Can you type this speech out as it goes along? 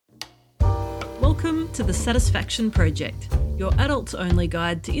Welcome to the Satisfaction Project, your adults-only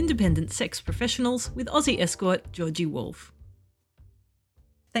guide to independent sex professionals with Aussie escort Georgie Wolfe.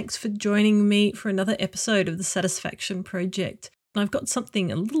 Thanks for joining me for another episode of the Satisfaction Project. I've got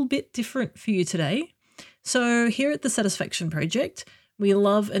something a little bit different for you today. So here at the Satisfaction Project, we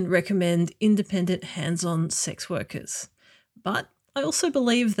love and recommend independent hands-on sex workers. But I also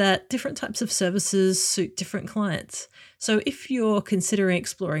believe that different types of services suit different clients. So if you're considering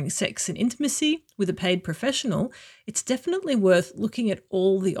exploring sex and intimacy with a paid professional, it's definitely worth looking at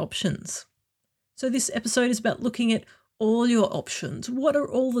all the options. So this episode is about looking at all your options. What are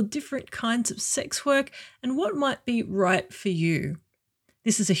all the different kinds of sex work and what might be right for you?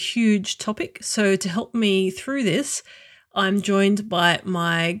 This is a huge topic, so to help me through this, I'm joined by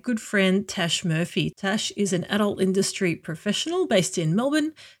my good friend Tash Murphy. Tash is an adult industry professional based in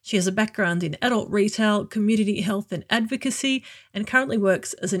Melbourne. She has a background in adult retail, community health and advocacy, and currently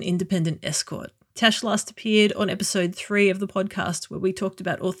works as an independent escort. Tash last appeared on episode 3 of the podcast where we talked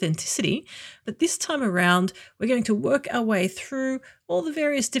about authenticity, but this time around we're going to work our way through all the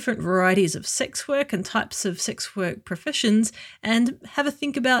various different varieties of sex work and types of sex work professions and have a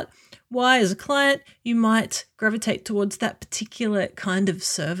think about why, as a client, you might gravitate towards that particular kind of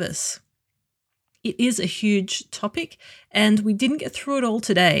service. It is a huge topic and we didn't get through it all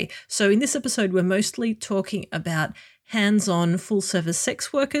today. So in this episode, we're mostly talking about hands-on full-service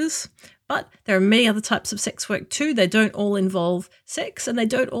sex workers, but there are many other types of sex work too. They don't all involve sex and they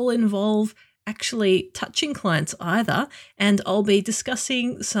don't all involve actually touching clients either, and I'll be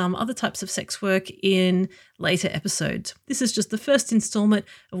discussing some other types of sex work in later episodes. This is just the first installment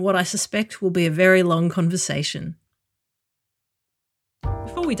of what I suspect will be a very long conversation.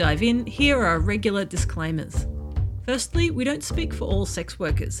 Before we dive in, here are our regular disclaimers. Firstly, we don't speak for all sex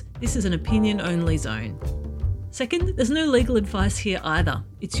workers. This is an opinion-only zone. Second, there's no legal advice here either.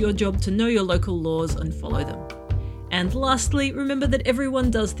 It's your job to know your local laws and follow them. And lastly, remember that everyone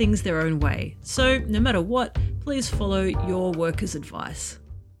does things their own way. So no matter what, please follow your worker's advice.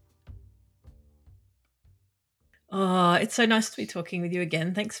 Oh, it's so nice to be talking with you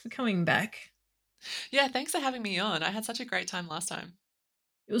again. Thanks for coming back. Yeah, thanks for having me on. I had such a great time last time.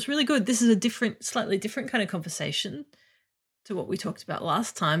 It was really good. This is a slightly different kind of conversation to what we talked about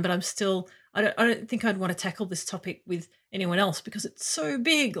last time, but I don't think I'd want to tackle this topic with anyone else because it's so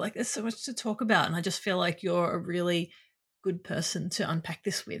big. Like there's so much to talk about, and I just feel like you're a really good person to unpack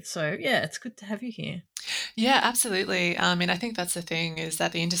this with. So yeah, it's good to have you here. Yeah, absolutely. I think that's the thing is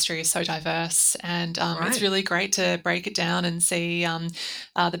that the industry is so diverse, and Right. It's really great to break it down and see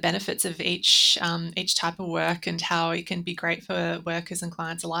the benefits of each type of work and how it can be great for workers and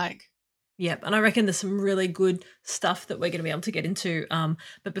clients alike. Yep, and I reckon there's some really good stuff that we're going to be able to get into.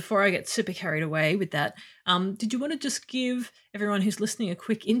 But before I get super carried away with that, did you want to just give everyone who's listening a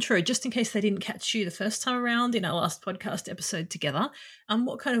quick intro, just in case they didn't catch you the first time around in our last podcast episode together?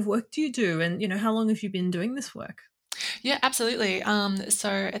 What kind of work do you do, and how long have you been doing this work? Yeah, absolutely. So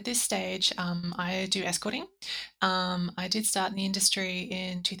at this stage, I do escorting. I did start in the industry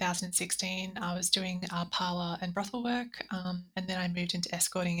in 2016. I was doing parlour and brothel work, and then I moved into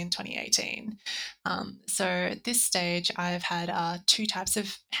escorting in 2018. So at this stage, I've had 2 types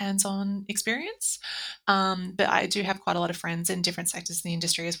of hands-on experience, but I do have quite a lot of friends in different sectors of the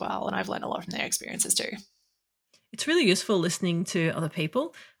industry as well, and I've learned a lot from their experiences too. It's really useful listening to other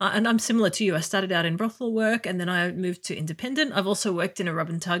people. And I'm similar to you. I started out in brothel work and then I moved to independent. I've also worked in a rub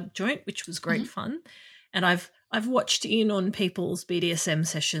and tug joint, which was great fun. And I've watched in on people's BDSM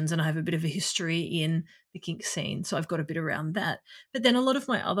sessions and I have a bit of a history in the kink scene. So I've got a bit around that. But then a lot of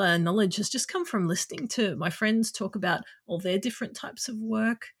my other knowledge has just come from listening to my friends talk about all their different types of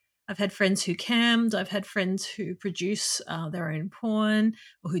work. I've had friends who cammed, I've had friends who produce their own porn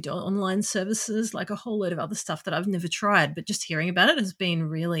or who do online services, like a whole load of other stuff that I've never tried, but just hearing about it has been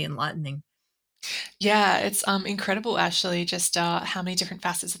really enlightening. Yeah, it's incredible actually just how many different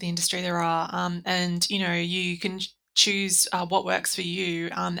facets of the industry there are. And, you can choose what works for you.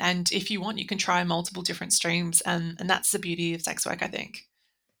 And if you want, you can try multiple different streams. And that's the beauty of sex work, I think.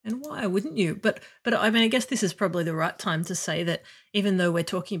 And why wouldn't you? But I mean, I guess this is probably the right time to say that even though we're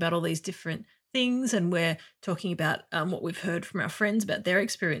talking about all these different things and we're talking about what we've heard from our friends about their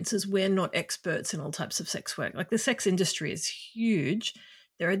experiences, we're not experts in all types of sex work. Like the sex industry is huge.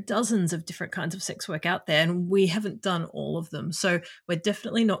 There are dozens of different kinds of sex work out there and we haven't done all of them. So we're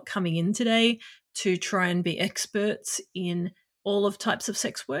definitely not coming in today to try and be experts in all of types of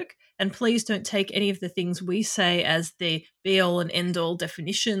sex work. And please don't take any of the things we say as the be-all and end-all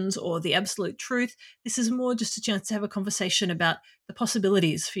definitions or the absolute truth. This is more just a chance to have a conversation about the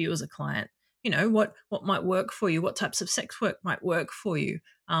possibilities for you as a client. what might work for you, what types of sex work might work for you.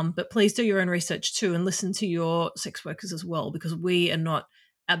 But please do your own research too and listen to your sex workers as well, because we are not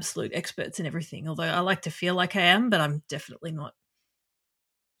absolute experts in everything. Although I like to feel like I am, but I'm definitely not.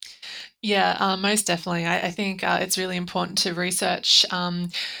 Yeah, most definitely. I think it's really important to research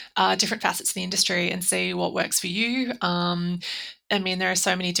different facets of the industry and see what works for you. I mean, there are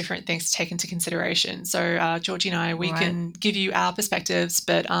so many different things to take into consideration. So, Georgie and I, we Right. can give you our perspectives,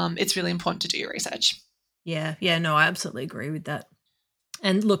 but it's really important to do your research. Yeah, no, I absolutely agree with that.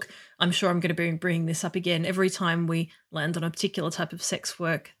 And look, I'm sure I'm going to be bringing this up again every time we land on a particular type of sex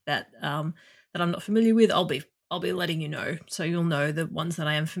work that I'm not familiar with. I'll be letting you know, so you'll know the ones that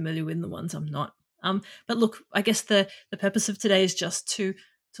I am familiar with and the ones I'm not. But look, I guess the purpose of today is just to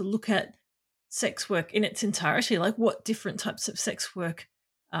look at sex work in its entirety, like what different types of sex work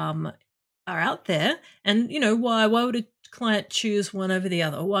um, are out there, and why would a client choose one over the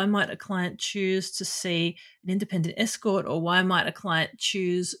other? Why might a client choose to see an independent escort, or why might a client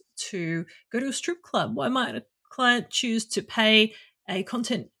choose to go to a strip club? Why might a client choose to pay a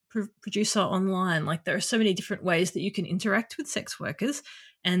content producer online? Like, there are so many different ways that you can interact with sex workers,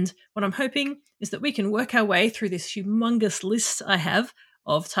 and what I'm hoping is that we can work our way through this humongous list I have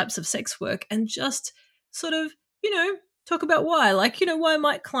of types of sex work and just sort of, talk about why. Like, why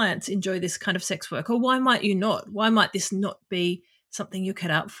might clients enjoy this kind of sex work, or why might you not? Why might this not be something you're cut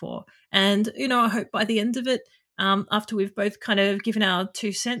out for? And, I hope by the end of it, after we've both kind of given our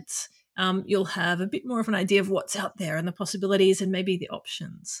 2 cents, you'll have a bit more of an idea of what's out there and the possibilities and maybe the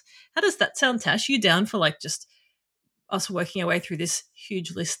options. How does that sound, Tash? You down for like just us working our way through this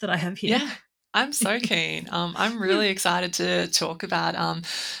huge list that I have here? Yeah, I'm so keen. I'm really excited to talk about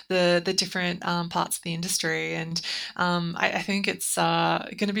the different parts of the industry, and I think it's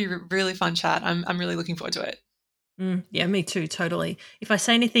going to be a really fun chat. I'm really looking forward to it. Yeah, me too, totally. If I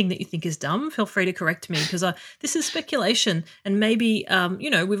say anything that you think is dumb, feel free to correct me, because this is speculation, and maybe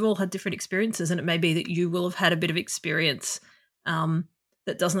we've all had different experiences, and it may be that you will have had a bit of experience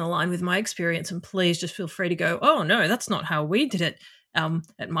that doesn't align with my experience, and please just feel free to go, oh no, that's not how we did it.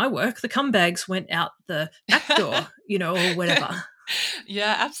 At my work, the cum bags went out the back door, or whatever.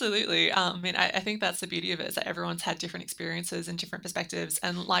 Yeah, absolutely. I mean, I think that's the beauty of it, is that everyone's had different experiences and different perspectives.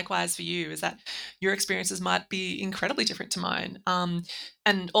 And likewise for you, is that your experiences might be incredibly different to mine.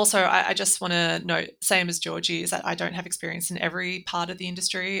 And also, I just want to note, same as Georgie, is that I don't have experience in every part of the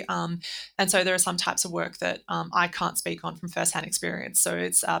industry. And so there are some types of work that I can't speak on from firsthand experience. So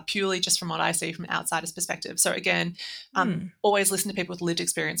it's purely just from what I see from an outsider's perspective. So again, Hmm. always listen to people with lived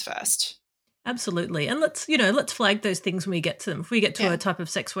experience first. Absolutely. And let's flag those things when we get to them. If we get to Yeah. a type of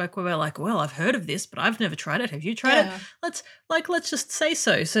sex work where we're like, well, I've heard of this, but I've never tried it. Have you tried it? Yeah. Let's just say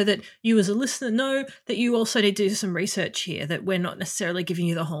so that you as a listener know that you also need to do some research here, that we're not necessarily giving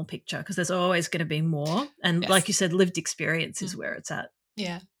you the whole picture, because there's always going to be more. And like Yes. you said, lived experience is Mm. where it's at.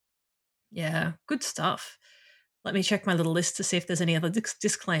 Yeah. Yeah, good stuff. Let me check my little list to see if there's any other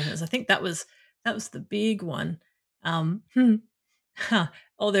disclaimers. I think that was the big one. Um, hmm.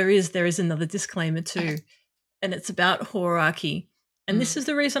 Oh, there is another disclaimer Okay. too, and it's about hierarchy. And this Mm. is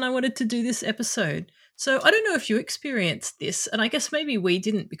the reason I wanted to do this episode. So I don't know if you experienced this, and I guess maybe we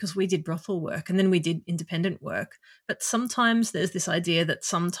didn't, because we did brothel work and then we did independent work. But sometimes there's this idea that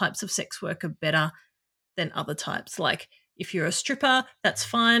some types of sex work are better than other types. Like, if you're a stripper, that's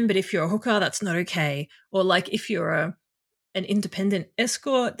fine, but if you're a hooker, that's not okay. Or like, if you're an independent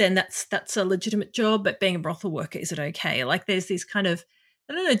escort, then that's a legitimate job, but being a brothel worker, is it okay? Like, there's these kind of,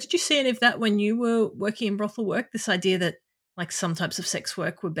 I don't know, did you see any of that when you were working in brothel work? This idea that like some types of sex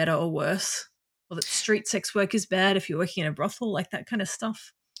work were better or worse, or that street sex work is bad if you're working in a brothel, like that kind of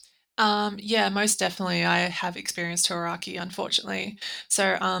stuff. Yeah, most definitely. I have experienced hierarchy, unfortunately.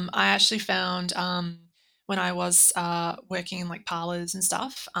 So I actually found when I was working in like parlors and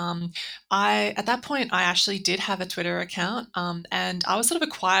stuff, I at that point I actually did have a Twitter account, and I was sort of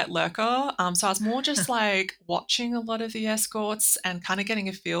a quiet lurker. So I was more just like watching a lot of the escorts and kind of getting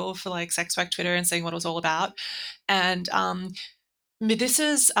a feel for like sex work Twitter and seeing what it was all about. And this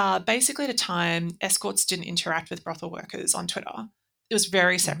is basically at a time escorts didn't interact with brothel workers on Twitter. It was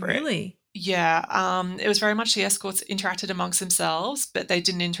very separate. Really? Yeah, it was very much the escorts interacted amongst themselves, but they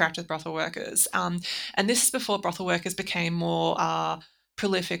didn't interact with brothel workers. And this is before brothel workers became more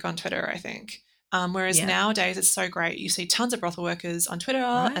prolific on Twitter, I think. Whereas Yeah. nowadays it's so great. You see tons of brothel workers on Twitter,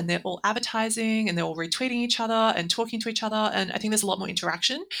 Right. and they're all advertising and they're all retweeting each other and talking to each other. And I think there's a lot more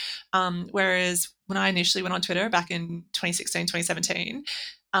interaction. Whereas when I initially went on Twitter back in 2016, 2017,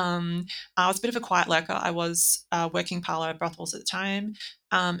 I was a bit of a quiet lurker. I was working parlour brothels at the time,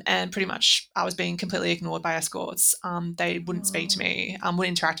 and pretty much I was being completely ignored by escorts. They wouldn't speak to me, wouldn't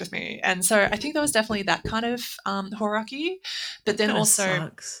interact with me. And so I think there was definitely that kind of hierarchy. But That then kind of also,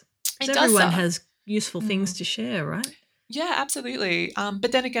 sucks. Because it does everyone suck. has useful things to share, right? Yeah, absolutely.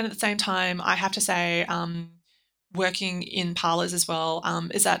 But then again, at the same time, I have to say, working in parlours as well,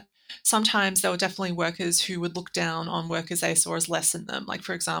 is that sometimes there were definitely workers who would look down on workers they saw as less than them. Like,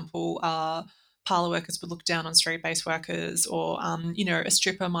 for example, parlour workers would look down on street-based workers, or, a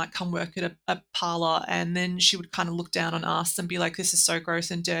stripper might come work at a parlour and then she would kind of look down on us and be like, this is so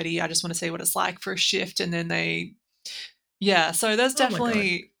gross and dirty. I just want to see what it's like for a shift. And then yeah, so there's Oh my God.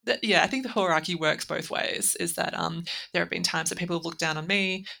 definitely yeah, I think the hierarchy works both ways. Is that there have been times that people have looked down on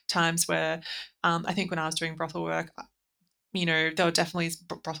me, times where I think when I was doing brothel work, there were definitely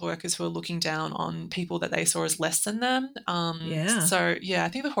brothel workers who were looking down on people that they saw as less than them. Yeah. So yeah, I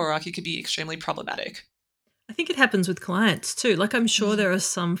think the hierarchy could be extremely problematic. I think it happens with clients too. Like I'm sure Mm. there are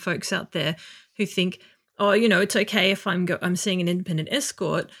some folks out there who think, oh, it's okay if I'm seeing an independent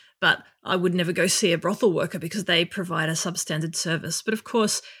escort, but I would never go see a brothel worker because they provide a substandard service. But of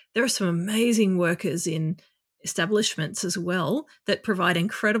course, there are some amazing workers in establishments as well that provide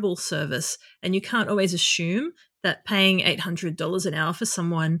incredible service, and you can't always assume that paying $800 an hour for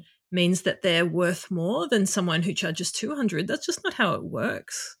someone means that they're worth more than someone who charges 200. That's just not how it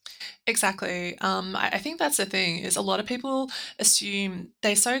works. Exactly. I think that's the thing is a lot of people assume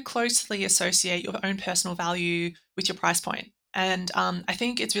they so closely associate your own personal value with your price point. And I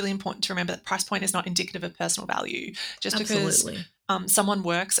think it's really important to remember that price point is not indicative of personal value. Just because Absolutely. someone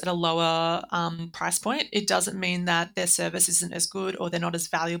works at a lower price point, it doesn't mean that their service isn't as good or they're not as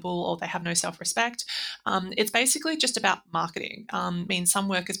valuable or they have no self-respect. It's basically just about marketing. Means some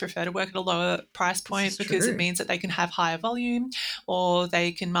workers prefer to work at a lower price This point is because it true. means that they can have higher volume or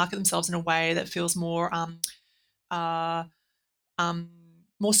they can market themselves in a way that feels uh, um,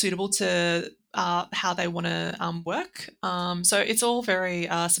 more suitable to how they want to work. So it's all very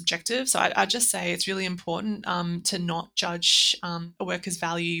subjective. So I just say it's really important to not judge a worker's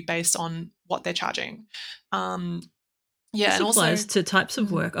value based on what they're charging. Yeah, This and also, applies to types of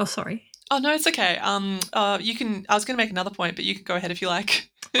mm, work. Oh, sorry. oh no, it's okay. You can. I was going to make another point, but you can go ahead if you like.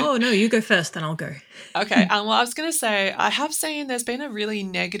 Oh, no, you go first, then I'll go. Okay. Well, I was going to say I have seen there's been a really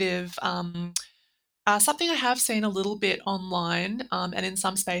negative. Something I have seen a little bit online, and in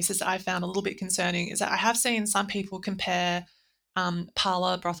some spaces that I found a little bit concerning, is that I have seen some people compare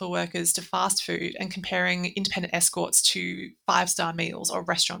parlour brothel workers to fast food and comparing independent escorts to five-star meals or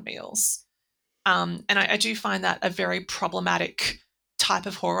restaurant meals. And I do find that a very problematic type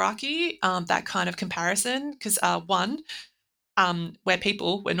of hierarchy, that kind of comparison, because one, we're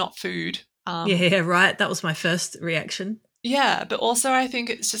people, we're not food. Yeah, right. That was my first reaction. Yeah, but also I think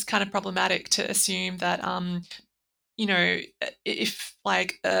it's just kind of problematic to assume that if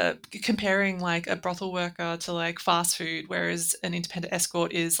like comparing like a brothel worker to like fast food, whereas an independent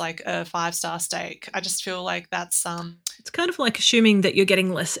escort is like a five-star steak, I just feel like that's It's kind of like assuming that you're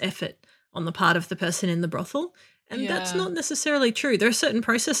getting less effort on the part of the person in the brothel. And that's yeah. not necessarily true. There are certain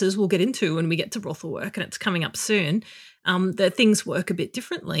processes we'll get into when we get to brothel work, and it's coming up soon. That things work a bit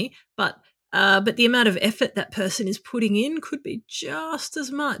differently, but the amount of effort that person is putting in could be just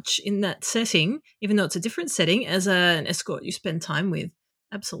as much in that setting, even though it's a different setting, as an escort you spend time with.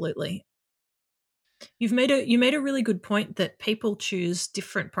 Absolutely. You made a really good point that people choose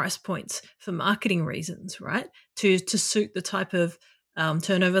different price points for marketing reasons, right? To suit the type of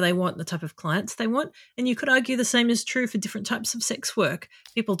turnover they want, the type of clients they want. And you could argue the same is true for different types of sex work.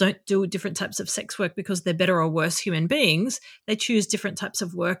 People don't do different types of sex work because they're better or worse human beings. They choose different types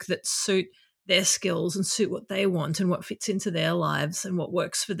of work that suit their skills and suit what they want and what fits into their lives and what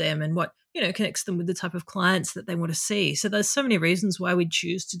works for them and what connects them with the type of clients that they want to see. So there's so many reasons why we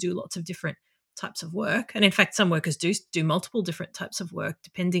choose to do lots of different types of work. And in fact, some workers do multiple different types of work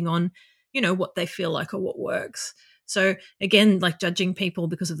depending on, what they feel like or what works. So again, like judging people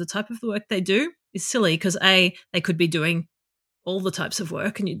because of the type of the work they do is silly because A, they could be doing all the types of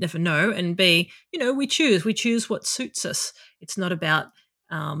work and you'd never know. And B, we choose what suits us. It's not about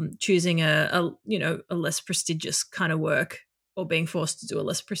choosing a less prestigious kind of work or being forced to do a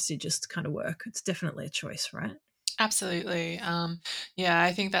less prestigious kind of work. It's definitely a choice, right? Absolutely. Yeah,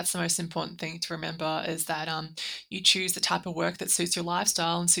 I think that's the most important thing to remember is that you choose the type of work that suits your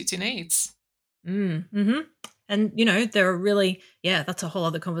lifestyle and suits your needs. Mm-hmm. And there are really, yeah, that's a whole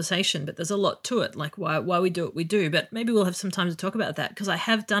other conversation, but there's a lot to it, like why we do what we do. But maybe we'll have some time to talk about that because I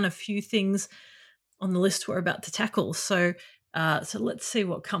have done a few things on the list we're about to tackle. So let's see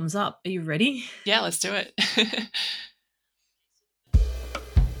what comes up. Are you ready? Yeah, let's do it.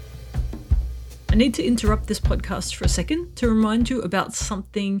 I need to interrupt this podcast for a second to remind you about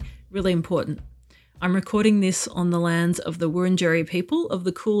something really important. I'm recording this on the lands of the Wurundjeri people of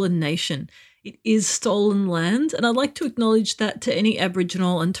the Kulin Nation. It is stolen land, and I'd like to acknowledge that to any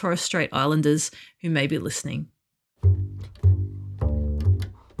Aboriginal and Torres Strait Islanders who may be listening.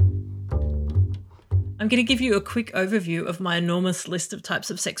 I'm going to give you a quick overview of my enormous list of types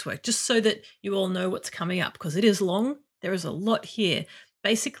of sex work, just so that you all know what's coming up, because it is long. There is a lot here.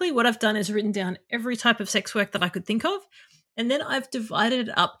 Basically, what I've done is written down every type of sex work that I could think of, and then I've divided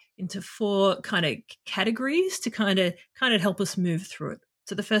it up into 4 kind of categories to kind of help us move through it.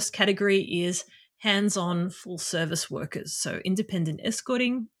 So the first category is hands-on full-service workers, so independent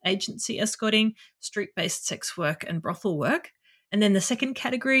escorting, agency escorting, street-based sex work, and brothel work. And then the second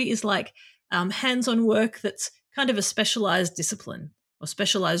category is like hands-on work that's kind of a specialized discipline or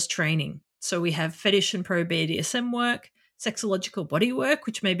specialized training. So we have fetish and pro BDSM work, sexological body work,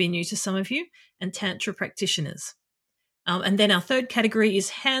 which may be new to some of you, and tantra practitioners. And then our third category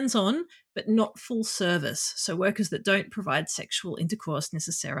is hands-on, but not full service. So workers that don't provide sexual intercourse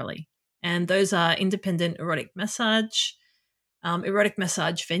necessarily. And those are independent erotic massage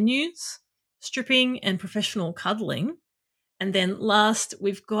venues, stripping, and professional cuddling. And then last,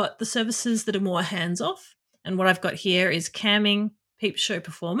 we've got the services that are more hands-off. And what I've got here is camming, peep show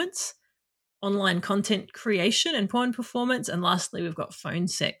performance, online content creation and porn performance, and lastly, we've got phone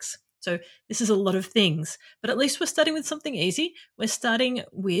sex. So this is a lot of things, but at least we're starting with something easy. We're starting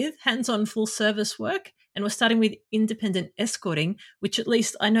with hands-on full-service work, and we're starting with independent escorting, which at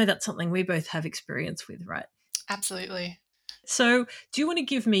least I know that's something we both have experience with, right? Absolutely. So do you want to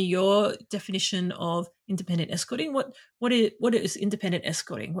give me your definition of independent escorting? What is independent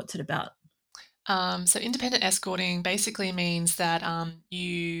escorting? What's it about? So independent escorting basically means that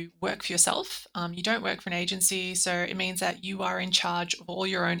you work for yourself. You don't work for an agency. So it means that you are in charge of all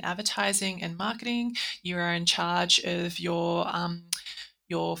your own advertising and marketing. You are in charge of your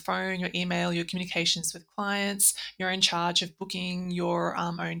phone, your email, your communications with clients. You're in charge of booking your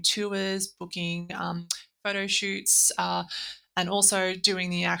own tours, booking photo shoots, and also doing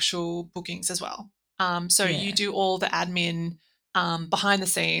the actual bookings as well. So you do all the admin behind the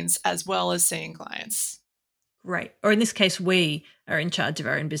scenes as well as seeing clients. Right. Or in this case, we are in charge of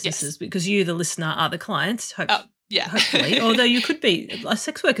our own businesses because you, the listener, are the client. Yeah. Hopefully. Although you could be,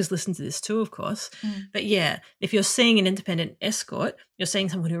 sex workers listen to this too, of course. But yeah, if you're seeing an independent escort, you're seeing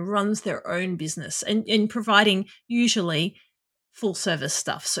someone who runs their own business and providing usually full service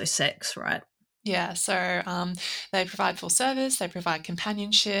stuff. So sex, right? Yeah, so they provide full service, they provide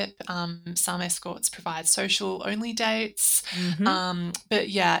companionship, some escorts provide social only dates. But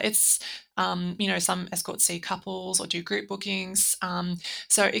yeah, it's, some escorts see couples or do group bookings.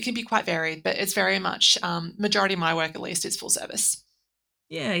 So it can be quite varied, but it's very much, majority of my work at least is full service.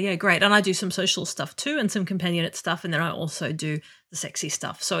 Yeah, great. And I do some social stuff too and some companionate stuff. And then I also do the sexy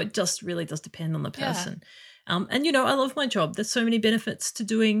stuff. So it just really does depend on the person. Yeah. And, I love my job. There's so many benefits to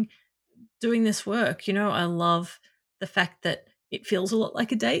doing this work. I love the fact that it feels a lot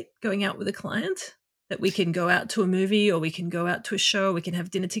like a date going out with a client, that we can go out to a movie or we can go out to a show, or we can have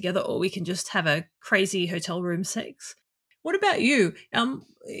dinner together, or we can just have a crazy hotel room sex. What about you?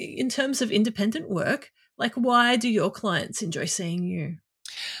 In terms of independent work, like why do your clients enjoy seeing you?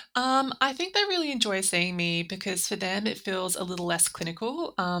 I think they really enjoy seeing me because for them it feels a little less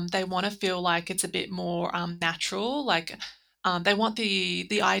clinical. They want to feel like it's a bit more natural, like they want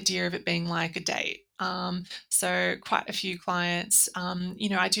the idea of it being like a date. So quite a few clients,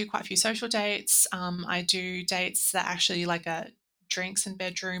 I do quite a few social dates. I do dates that actually like a drinks in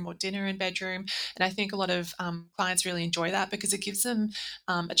bedroom or dinner in bedroom. And I think a lot of clients really enjoy that because it gives them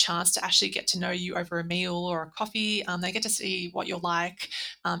a chance to actually get to know you over a meal or a coffee. They get to see what you're like.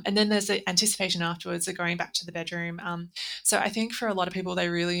 And then there's the anticipation afterwards of going back to the bedroom. So I think for a lot of people, they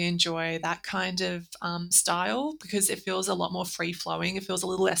really enjoy that kind of style because it feels a lot more free flowing. It feels a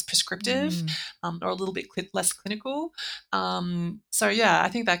little less prescriptive or a little bit less clinical. So yeah, I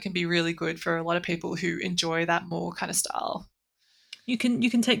think that can be really good for a lot of people who enjoy that more kind of style. You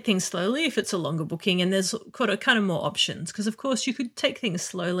can take things slowly if it's a longer booking, and there's kind of more options because, of course, you could take things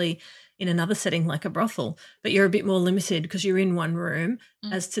slowly in another setting like a brothel, but you're a bit more limited because you're in one room.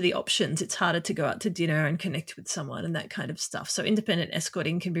 As to the options, it's harder to go out to dinner and connect with someone and that kind of stuff. So independent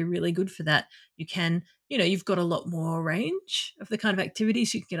escorting can be really good for that. You can, you've got a lot more range of the kind of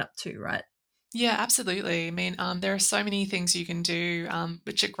activities you can get up to, right? Yeah, absolutely. I mean, there are so many things you can do,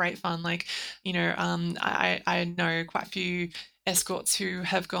 which are great fun. Like, I know quite a few escorts who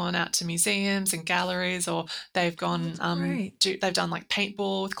have gone out to museums and galleries, or they've gone, they've done like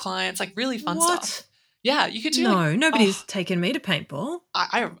paintball with clients, like really fun stuff. Yeah, you could do like, No, nobody's oh, taken me to paintball.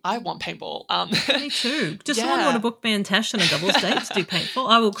 I want paintball. Me too. Does someone want to Yeah. book me and Tash on a doubles date to do paintball?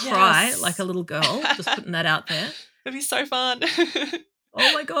 I will cry like a Yes. little girl, just putting that out there. It'd be so fun.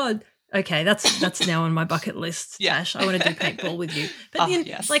 Oh my god. Okay, that's now on my bucket list, Yeah. Tash. I want to do paintball with you. But Oh, then,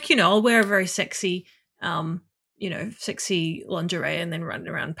 yes. like, I'll wear a very sexy, sexy lingerie and then run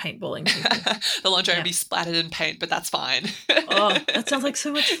around paintballing people. The lingerie would Yeah. be splattered in paint, but that's fine. Oh, that sounds like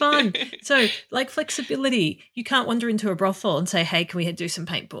so much fun. So, like flexibility, you can't wander into a brothel and say, "Hey, can we do some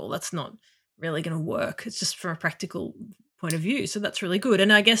paintball?" That's not really going to work. It's just from a practical point of view. So that's really good.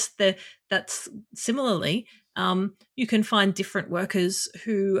 And I guess that's similarly, you can find different workers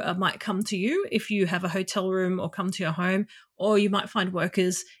who might come to you if you have a hotel room or come to your home, or you might find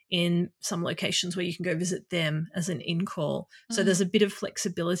workers in some locations where you can go visit them as an in-call. So there's a bit of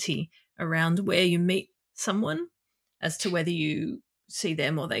flexibility around where you meet someone as to whether you see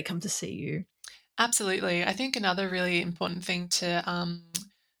them or they come to see you. Absolutely. I think another really important thing to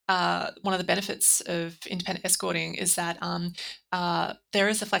one of the benefits of independent escorting is that there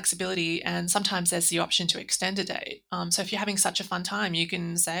is a flexibility, and sometimes there's the option to extend a date. So if you're having such a fun time, you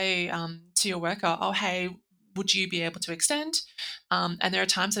can say to your worker, "Oh, hey, would you be able to extend?" And there are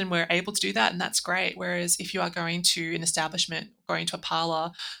times when we're able to do that, and that's great. Whereas if you are going to an establishment, going to a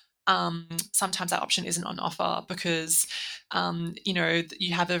parlor, sometimes that option isn't on offer because,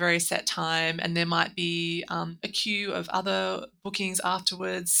 you have a very set time and there might be a queue of other bookings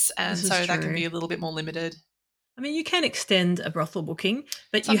afterwards. This And is so that can true. be a little bit more limited I mean, you can extend a brothel booking,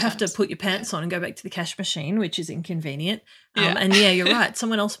 but you have to sometimes. put your Yeah. pants on and go back to the cash machine, which is inconvenient. Yeah. And yeah, you're right.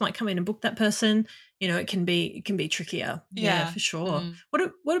 Someone else might come in and book that person. It can be trickier. Yeah, Yeah. for sure. Mm.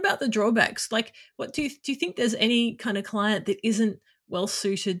 What about the drawbacks? Like, what do you think there's any kind of client that isn't well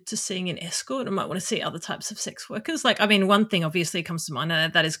suited to seeing an escort and might want to see other types of sex workers? Like, I mean, one thing obviously comes to mind,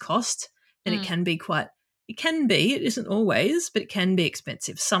 that is cost, and it Mm. can be quite. It can be. It isn't always, but it can be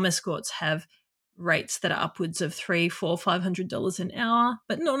expensive. Some escorts have rates that are upwards of $300, $400, $500 an hour,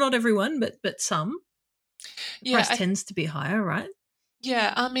 but not everyone, but some. The Yeah. price tends to be higher, right?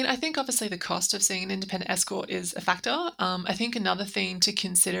 Yeah, I mean, I think obviously the cost of seeing an independent escort is a factor. I think another thing to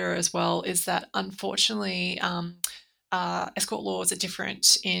consider as well is that unfortunately, escort laws are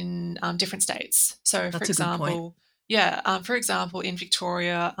different in different states. So, That's a good point. for example, in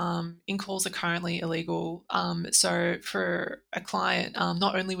Victoria, in-calls are currently illegal. So, for a client,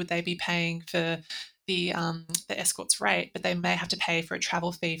 not only would they be paying for the escort's rate, but they may have to pay for a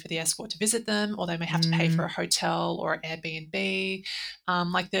travel fee for the escort to visit them, or they may have to pay for a hotel or an Airbnb.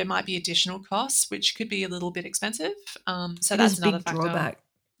 Like there might be additional costs, which could be a little bit expensive. So It is that's a another big factor. drawback.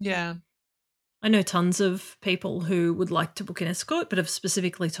 Yeah. I know tons of people who would like to book an escort, but have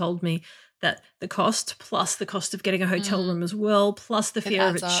specifically told me that the cost, plus the cost of getting a hotel Mm, room as well, plus the it fear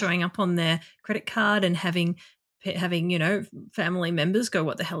of adds it up. showing up on their credit card and having family members go,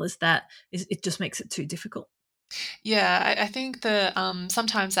 "What the hell is that?" It just makes it too difficult. Yeah, I think that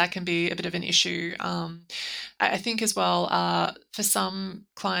sometimes that can be a bit of an issue. I think as well for some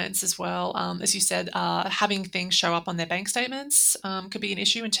clients as well, as you said, having things show up on their bank statements could be an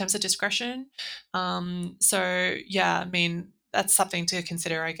issue in terms of discretion. So yeah, I mean that's something to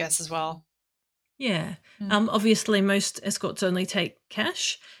consider, I guess, as well. Yeah. Mm. Obviously, most escorts only take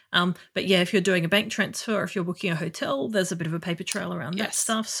cash. But yeah, if you're doing a bank transfer or if you're booking a hotel, there's a bit of a paper trail around that Yes.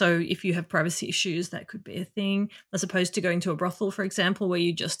 stuff. So if you have privacy issues, that could be a thing, as opposed to going to a brothel, for example, where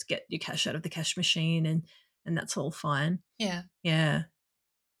you just get your cash out of the cash machine and that's all fine. Yeah. Yeah.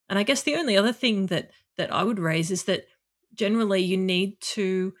 And I guess the only other thing that I would raise is that generally you need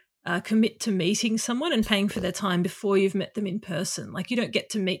to commit to meeting someone and paying for their time before you've met them in person. Like you don't get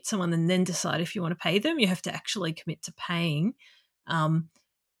to meet someone and then decide if you want to pay them. You have to actually commit to paying. Um,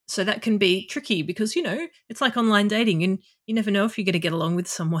 so that can be tricky because it's like online dating, and you never know if you're going to get along with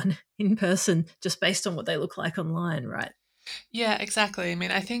someone in person just based on what they look like online, right? Yeah, exactly. I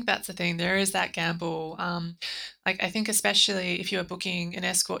mean, I think that's the thing. There is that gamble. Like, I think especially if you're booking an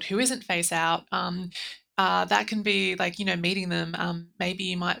escort who isn't face out, that can be like, meeting them. Maybe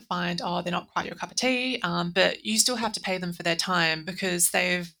you might find, oh, they're not quite your cup of tea, but you still have to pay them for their time because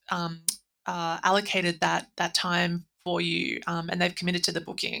they've allocated that time for you and they've committed to the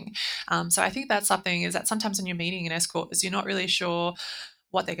booking. So I think that's something is that sometimes when you're meeting an escort, is you're not really sure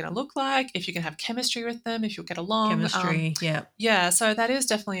what they're going to look like, if you can have chemistry with them, if you'll get along. Chemistry, yeah. Yeah, so that is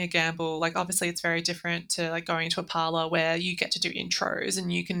definitely a gamble. Like obviously it's very different to like going to a parlor where you get to do intros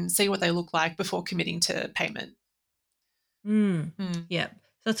and you can see what they look like before committing to payment. Mm. Mm. Yeah.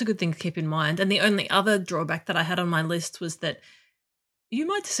 So that's a good thing to keep in mind. And the only other drawback that I had on my list was that you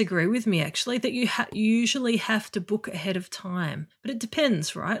might disagree with me actually, that you usually have to book ahead of time, but it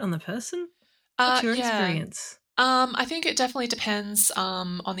depends, right, on the person? What's your Yeah. experience? I think it definitely depends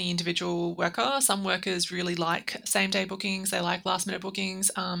on the individual worker. Some workers really like same-day bookings. They like last-minute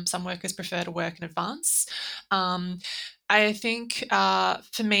bookings. Some workers prefer to work in advance. Um, I think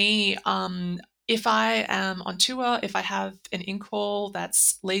for me, if I am on tour, if I have an in-call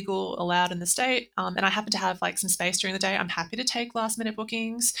that's legal, allowed in the state, and I happen to have like some space during the day, I'm happy to take last-minute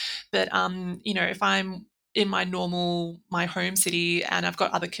bookings. But if I'm in my home city and I've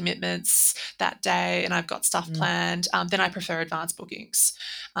got other commitments that day and I've got stuff Mm, planned, then I prefer advanced bookings.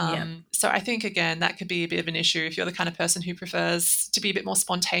 yeah. So I think, again, that could be a bit of an issue if you're the kind of person who prefers to be a bit more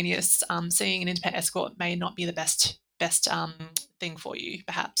spontaneous. Seeing an independent escort may not be the best thing for you,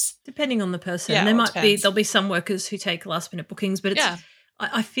 perhaps. Depending on the person. Yeah, There well, it might be depends. there'll be some workers who take last minute bookings, but Yeah,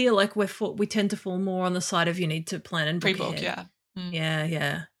 I feel like we tend to fall more on the side of you need to plan and book pre-book, ahead. yeah. Mm. Yeah,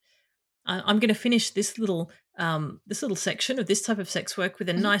 yeah. I'm going to finish this little section of this type of sex work with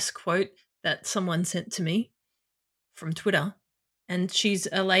a Mhm. nice quote that someone sent to me from Twitter. And she's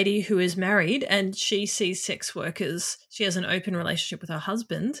a lady who is married and she sees sex workers. She has an open relationship with her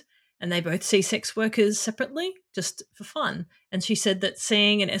husband and they both see sex workers separately just for fun. And she said that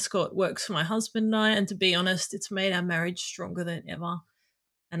seeing an escort works for my husband and I. And to be honest, it's made our marriage stronger than ever.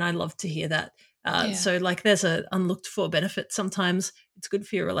 And I love to hear that. Yeah. So, like, there's a unlooked for benefit. Sometimes it's good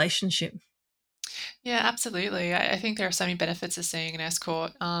for your relationship. Yeah, absolutely. I think there are so many benefits of seeing an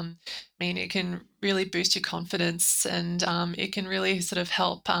escort. I mean, it can really boost your confidence, and it can really sort of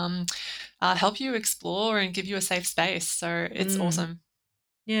help you explore and give you a safe space. So it's Mm. awesome.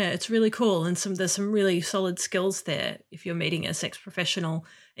 Yeah, it's really cool, and there's some really solid skills there. If you're meeting a sex professional,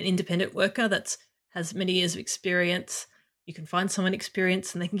 an independent worker that's has many years of experience, you can find someone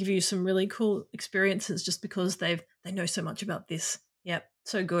experienced, and they can give you some really cool experiences just because they know so much about this. Yep,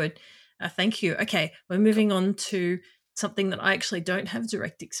 so good. Thank you. Okay, we're Cool. moving on to something that I actually don't have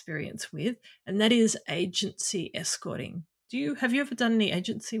direct experience with, and that is agency escorting. Have you ever done any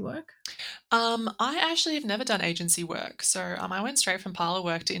agency work? I actually have never done agency work, so I went straight from parlour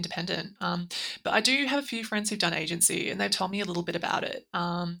work to independent. But I do have a few friends who've done agency, and they've told me a little bit about it.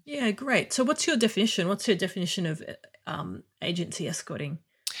 Yeah, great. So, what's your definition? What's your definition of agency escorting?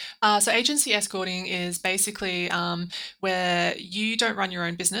 So agency escorting is basically where you don't run your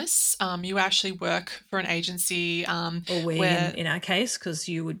own business. You actually work for an agency Or we, where in our case, because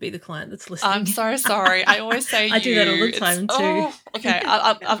you would be the client that's I'm listening. so sorry. I always say I do that all you. the It's time too. oh okay.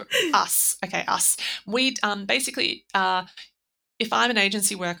 Us. Okay, us. We basically if I'm an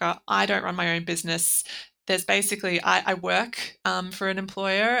agency worker, I don't run my own business. There's basically, I work for an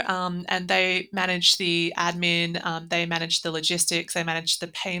employer and they manage the admin, they manage the logistics, they manage the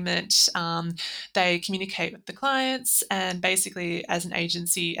payment, they communicate with the clients. And basically, as an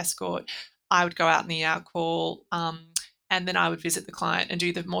agency escort, I would go out in the outcall and then I would visit the client and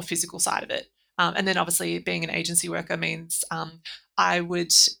do the more physical side of it. And then obviously, being an agency worker means I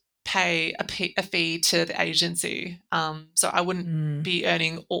would pay a fee to the agency. So I wouldn't Mm. be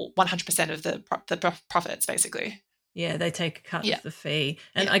earning all 100% of the profits, basically. Yeah, they take a cut Yeah, of the fee.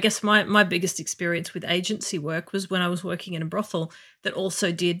 And yeah. I guess my biggest experience with agency work was when I was working in a brothel that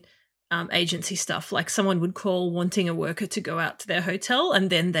also did agency stuff. Like someone would call wanting a worker to go out to their hotel,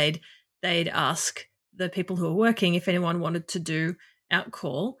 and then they'd ask the people who were working if anyone wanted to do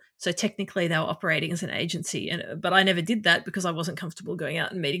outcall. So technically, they were operating as an agency, but I never did that because I wasn't comfortable going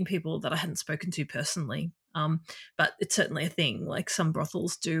out and meeting people that I hadn't spoken to personally. But it's certainly a thing. Like some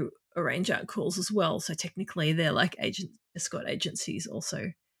brothels do arrange out calls as well. So technically, they're like escort agencies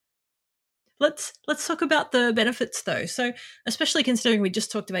also. Let's talk about the benefits though. So especially considering we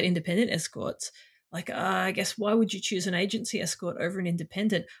just talked about independent escorts, like I guess why would you choose an agency escort over an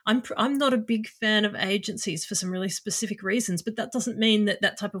independent? I'm not a big fan of agencies for some really specific reasons, but that doesn't mean that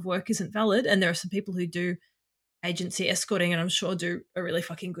that type of work isn't valid. And there are some people who do agency escorting and I'm sure do a really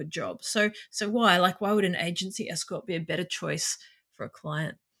fucking good job. So why would an agency escort be a better choice for a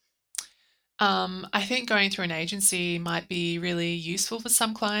client? I think going through an agency might be really useful for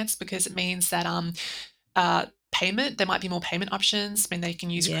some clients because it means that payment, there might be more payment options. I mean, they can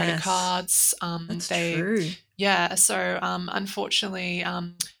use credit Yes, cards. that's true. Yeah. So unfortunately, a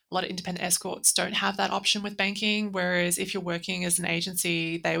lot of independent escorts don't have that option with banking. Whereas if you're working as an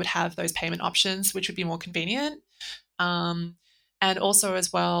agency, they would have those payment options, which would be more convenient. Um, and also,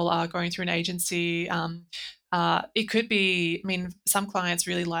 as well, going through an agency, it could be, I mean, some clients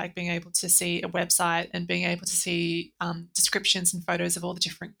really like being able to see a website and being able to see descriptions and photos of all the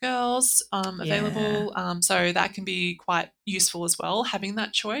different girls Yeah. available. So that can be quite useful as well, having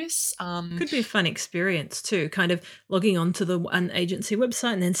that choice. Could be a fun experience too, kind of logging onto the an agency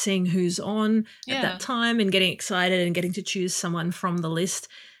website and then seeing who's on at that Yeah. time and getting excited and getting to choose someone from the list.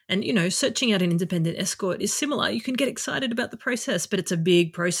 And, searching out an independent escort is similar. You can get excited about the process, but it's a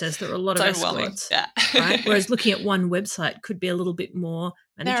big process. There are a lot It's of overwhelming. escorts, Yeah. right? Whereas looking at one website could be a little bit more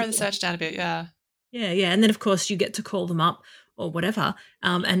Narrow the manageable. search down a bit, yeah. Yeah, yeah. And then, of course, you get to call them up or whatever.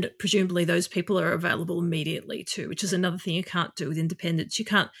 And presumably those people are available immediately too, which is another thing you can't do with independents. You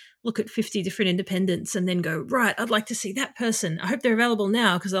can't look at 50 different independents and then go, right, I'd like to see that person. I hope they're available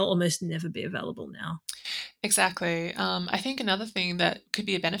now, because they'll almost never be available now. Exactly. I think another thing that could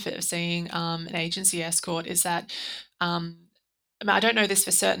be a benefit of seeing an agency escort is that I don't know this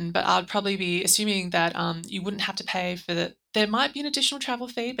for certain, but I'd probably be assuming that you wouldn't have to pay for there might be an additional travel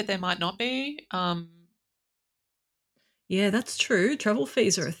fee, but there might not be. Yeah, that's true. Travel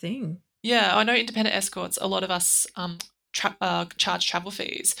fees are a thing. Yeah, I know independent escorts, a lot of us charge travel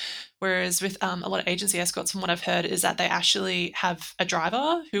fees, whereas with a lot of agency escorts, from what I've heard, is that they actually have a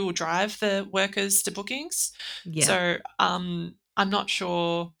driver who will drive the workers to bookings. Yeah. So I'm not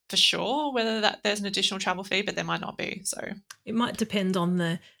sure for sure whether there's an additional travel fee, but there might not be. So it might depend on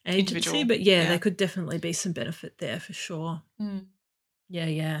the agency, individual, but yeah, there could definitely be some benefit there for sure. Mm. Yeah,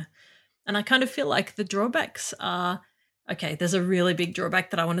 yeah. And I kind of feel like the drawbacks are, okay, there's a really big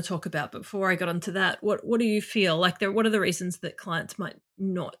drawback that I want to talk about. But before I got onto that, what do you feel like what are the reasons that clients might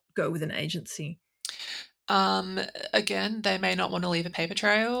not go with an agency? Again, they may not want to leave a paper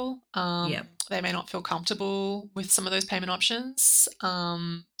trail. Yeah. They may not feel comfortable with some of those payment options.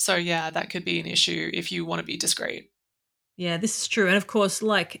 So yeah, that could be an issue if you want to be discreet. Yeah, this is true. And of course,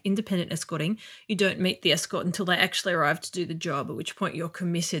 like independent escorting, you don't meet the escort until they actually arrive to do the job, at which point you're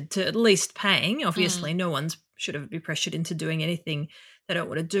committed to at least paying. Obviously, no one's should ever be pressured into doing anything they don't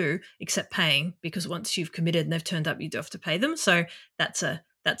want to do except paying, because once you've committed and they've turned up, you do have to pay them. So that's a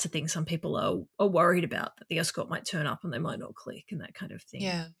thing some people are worried about, that the escort might turn up and they might not click and that kind of thing.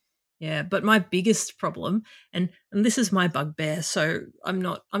 Yeah. Yeah, but my biggest problem, and this is my bugbear, so I'm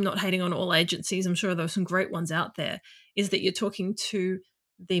not hating on all agencies. I'm sure there are some great ones out there, is that you're talking to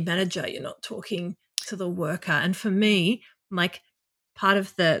the manager, you're not talking to the worker. And for me, like, part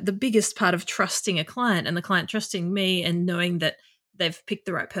of the biggest part of trusting a client and the client trusting me and knowing that they've picked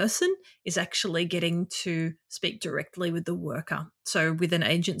the right person is actually getting to speak directly with the worker. So with an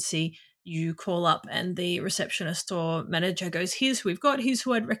agency, you call up and the receptionist or manager goes, here's who we've got, here's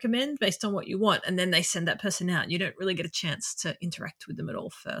who I'd recommend based on what you want. And then they send that person out. You don't really get a chance to interact with them at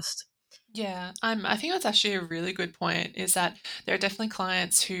all first. Yeah, I think that's actually a really good point, is that there are definitely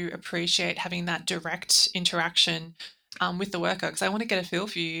clients who appreciate having that direct interaction with the worker, because I want to get a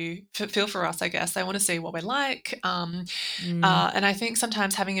feel for us, I guess. They want to see what we're like. And I think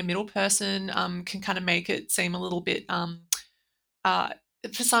sometimes having a middle person can kind of make it seem a little bit,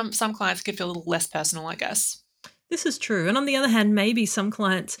 for some clients, it can feel a little less personal, I guess. This is true. And on the other hand, maybe some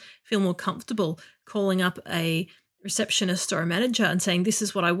clients feel more comfortable calling up a receptionist or a manager and saying, this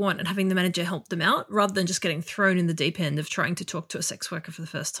is what I want, and having the manager help them out, rather than just getting thrown in the deep end of trying to talk to a sex worker for the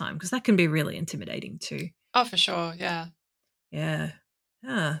first time, because that can be really intimidating too. Oh, for sure. Yeah. Yeah.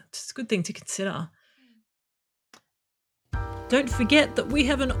 It's a good thing to consider. Don't forget that we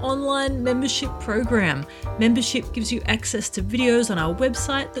have an online membership program. Membership gives you access to videos on our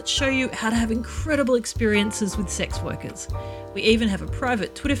website that show you how to have incredible experiences with sex workers. We even have a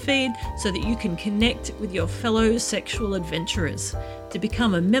private Twitter feed so that you can connect with your fellow sexual adventurers. To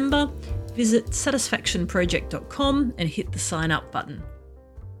become a member, visit satisfactionproject.com and hit the sign up button.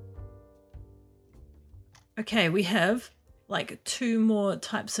 Okay, we have like 2 more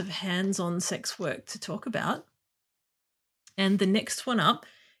types of hands-on sex work to talk about. And the next one up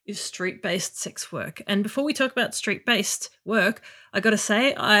is street-based sex work. And before we talk about street-based work, I got to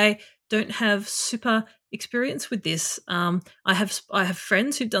say I don't have super experience with this. I have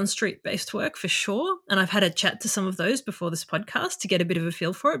friends who've done street-based work for sure, and I've had a chat to some of those before this podcast to get a bit of a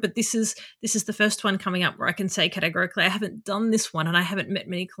feel for it. But this is the first one coming up where I can say categorically I haven't done this one, and I haven't met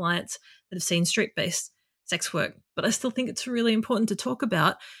many clients that have seen street-based sex work. But I still think it's really important to talk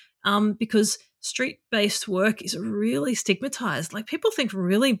about, because street-based work is really stigmatized. Like, people think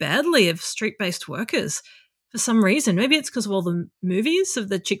really badly of street-based workers for some reason. Maybe it's because of all the movies of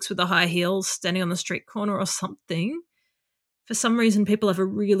the chicks with the high heels standing on the street corner or something. For some reason, people have a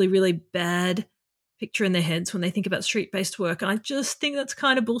really, really bad picture in their heads when they think about street-based work. And I just think that's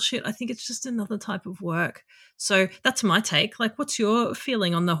kind of bullshit. I think it's just another type of work. So that's my take. Like, what's your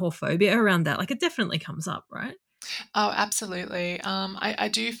feeling on the whorephobia around that? Like, it definitely comes up, right? Oh, absolutely. I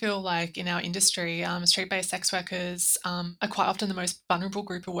do feel like in our industry, street-based sex workers are quite often the most vulnerable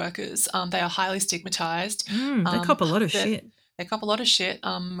group of workers. They are highly stigmatized. They cop a lot of shit. They cop a lot of shit.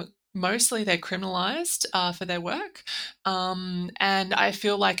 Mostly they're criminalized for their work. And I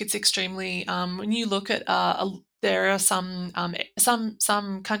feel like it's extremely, when you look at there are some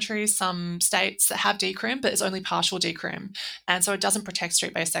countries, some states that have decrim, but it's only partial decrim, and so it doesn't protect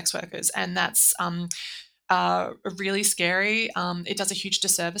street-based sex workers, and that's really scary. It does a huge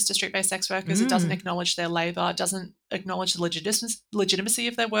disservice to street-based sex workers. It doesn't acknowledge their labour, it doesn't acknowledge the legitimacy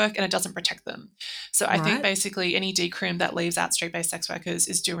of their work, and it doesn't protect them. So I think Right. basically any decrim that leaves out street-based sex workers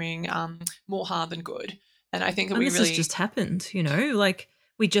is doing more harm than good. And I think that And we this has really, just happened, like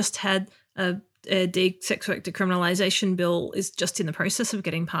we just had a sex work decriminalisation bill is just in the process of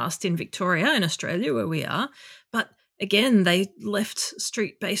getting passed in Victoria, in Australia, where we are. But again, they left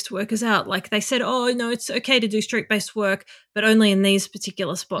street-based workers out. Like they said, oh, no, it's okay to do street-based work, but only in these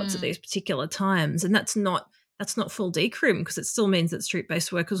particular spots at these particular times. And that's not full decrim, because it still means that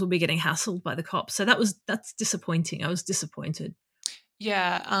street-based workers will be getting hassled by the cops. So that's disappointing. I was disappointed.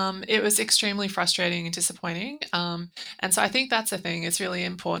 yeah, it was extremely frustrating and disappointing. And so I think that's the thing. It's really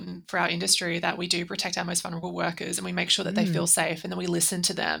important for our industry that we do protect our most vulnerable workers and we make sure that they feel safe, and then we listen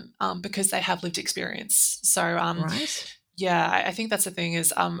to them because they have lived experience. So Right. yeah, I think that's the thing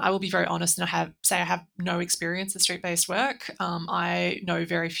is I will be very honest and I have no experience in street-based work. I know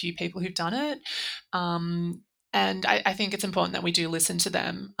very few people who've done it. And I think it's important that we do listen to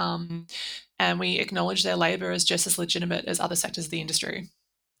them and we acknowledge their labour as just as legitimate as other sectors of the industry.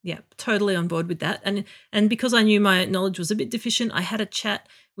 Yeah, totally on board with that. And because I knew my knowledge was a bit deficient, I had a chat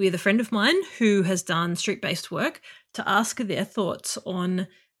with a friend of mine who has done street-based work to ask their thoughts on,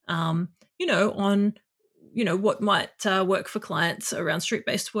 um, what might work for clients around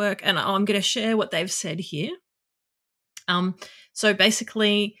street-based work. And I'm going to share what they've said here. So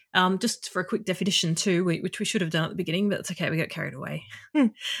basically, just for a quick definition too, which we should have done at the beginning, but it's okay, we got carried away.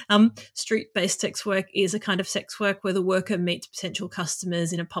 Street-based sex work is a kind of sex work where the worker meets potential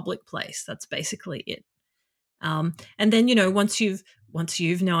customers in a public place. That's basically it. And then,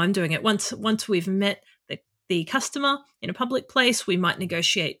 I'm doing it. Once we've met the customer in a public place, we might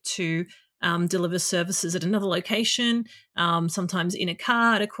negotiate to deliver services at another location, sometimes in a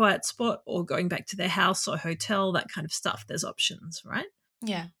car at a quiet spot, or going back to their house or hotel, that kind of stuff. There's options, right?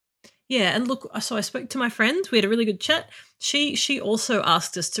 Yeah. Yeah, and look, so I spoke to my friend. We had a really good chat. She also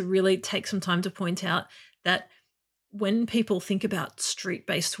asked us to really take some time to point out that when people think about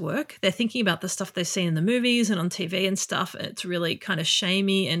street-based work, they're thinking about the stuff they see in the movies and on TV and stuff, and it's really kind of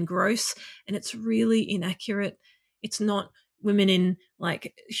shamey and gross, and it's really inaccurate. It's not women in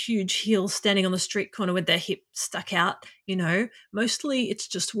like huge heels standing on the street corner with their hip stuck out, Mostly it's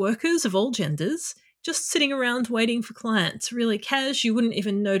just workers of all genders just sitting around waiting for clients, really cash. You wouldn't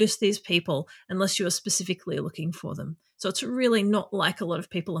even notice these people unless you were specifically looking for them. So it's really not like a lot of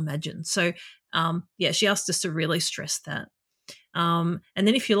people imagine. So yeah, she asked us to really stress that. And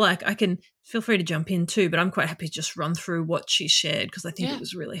then if you like, I can feel free to jump in too, but I'm quite happy to just run through what she shared because I think Yeah. it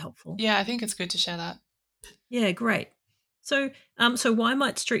was really helpful. Yeah, I think it's good to share that. Yeah, great. So why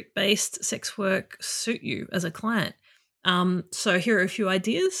might street-based sex work suit you as a client? So here are a few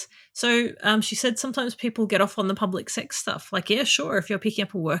ideas. So she said sometimes people get off on the public sex stuff. Like, yeah, sure, if you're picking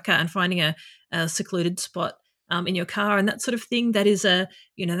up a worker and finding a secluded spot in your car and that sort of thing, that is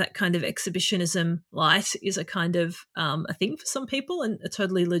that kind of exhibitionism light is a kind of a thing for some people and a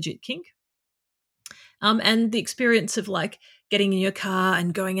totally legit kink. And the experience of like getting in your car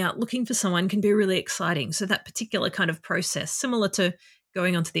and going out looking for someone can be really exciting. So that particular kind of process, similar to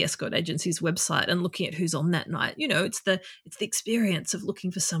going onto the escort agency's website and looking at who's on that night, it's the experience of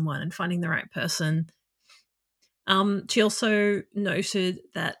looking for someone and finding the right person. She also noted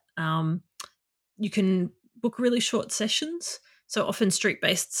that you can book really short sessions. So often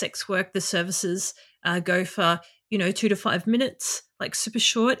street-based sex work, the services go for 2 to 5 minutes, like super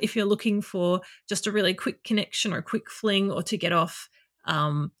short. If you're looking for just a really quick connection or a quick fling or to get off,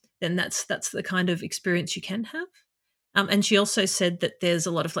 then that's the kind of experience you can have. And she also said that there's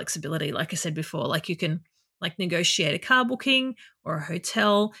a lot of flexibility, like I said before, like you can like negotiate a car booking or a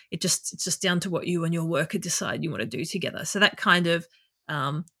hotel. It's just down to what you and your worker decide you want to do together. So that kind of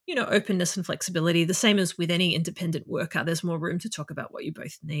openness and flexibility, the same as with any independent worker, there's more room to talk about what you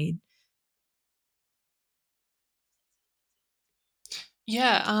both need.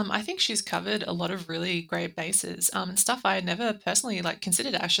 Yeah, I think she's covered a lot of really great bases and stuff I had never personally like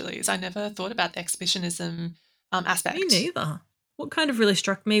considered actually, is I never thought about the exhibitionism Me aspect. neither. What kind of really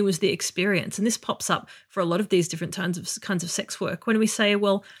struck me was the experience, and this pops up for a lot of these different kinds of sex work. When we say,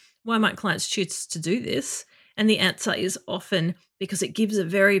 well, why might clients choose to do this? And the answer is often because it gives a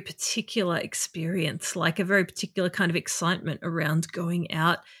very particular experience, like a very particular kind of excitement around going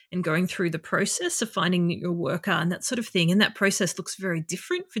out and going through the process of finding your worker and that sort of thing. And that process looks very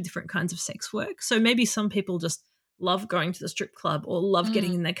different for different kinds of sex work. So maybe some people just love going to the strip club or love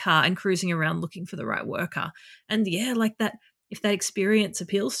getting Mm. in their car and cruising around looking for the right worker. And yeah, like that, if that experience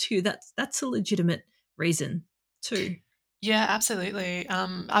appeals to you, that's a legitimate reason too. Yeah, absolutely.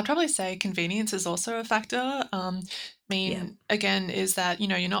 I'd probably say convenience is also a factor. Yeah. Again, is that,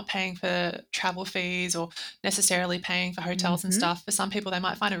 you're not paying for travel fees or necessarily paying for hotels and Hmm. stuff. For some people, they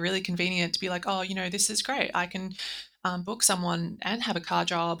might find it really convenient to be like, oh, this is great. I can book someone and have a car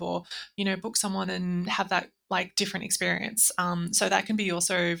job, or, book someone and have that like different experience. So that can be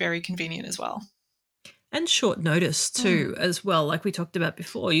also very convenient as well. And short notice Mm. too, as well. Like we talked about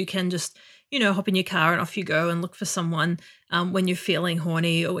before, you can just, hop in your car and off you go and look for someone when you're feeling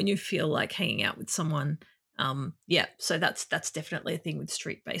horny or when you feel like hanging out with someone. Yeah, so that's definitely a thing with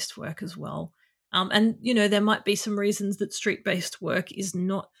street based work as well. And there might be some reasons that street based work is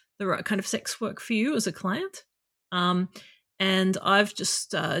not the right kind of sex work for you as a client. Um, and I've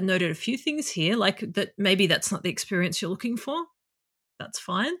just noted a few things here, like that maybe that's not the experience you're looking for. That's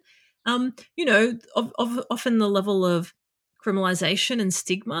fine. Often the level of criminalization and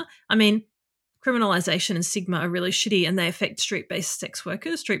stigma. I mean, criminalization and stigma are really shitty, and they affect street-based sex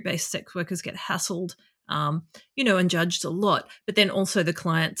workers. Street-based sex workers get hassled, and judged a lot. But then also the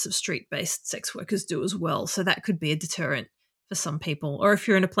clients of street-based sex workers do as well. So that could be a deterrent for some people. Or if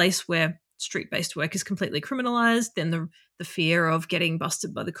you're in a place where street-based work is completely criminalized, then the fear of getting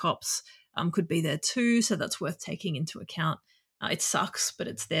busted by the cops could be there too. So that's worth taking into account. It sucks, but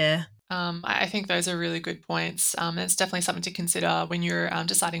it's there. I think those are really good points. And it's definitely something to consider when you're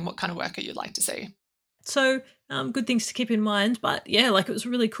deciding what kind of worker you'd like to see. So, good things to keep in mind. But yeah, like it was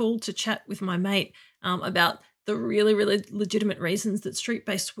really cool to chat with my mate about the really, really legitimate reasons that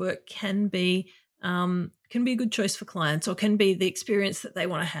street-based work can be a good choice for clients or can be the experience that they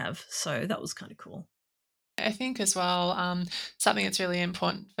want to have. So that was kind of cool. I think as well, something that's really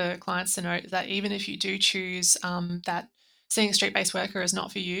important for clients to note is that even if you do choose that seeing a street-based worker is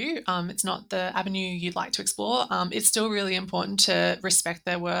not for you, it's not the avenue you'd like to explore, it's still really important to respect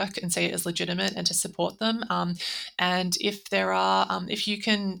their work and see it as legitimate and to support them. And if you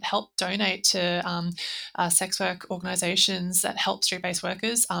can help donate to sex work organisations that help street-based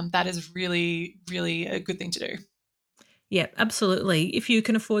workers, that is really, really a good thing to do. Yeah, absolutely. If you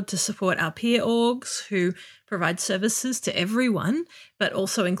can afford to support our peer orgs who provide services to everyone, but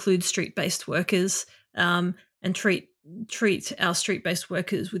also include street-based workers and treat our street-based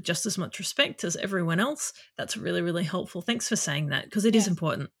workers with just as much respect as everyone else, that's really, really helpful. Thanks for saying that because it is Yeah,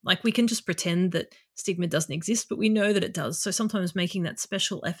 important. Like we can just pretend that stigma doesn't exist, but we know that it does. So sometimes making that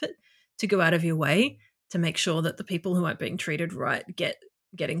special effort to go out of your way to make sure that the people who aren't being treated right get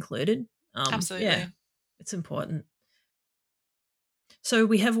included. Yeah, absolutely. it's important. So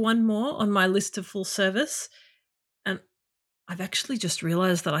we have one more on my list of full service, and I've actually just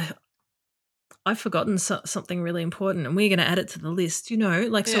realised that I've forgotten something really important, and we're going to add it to the list. So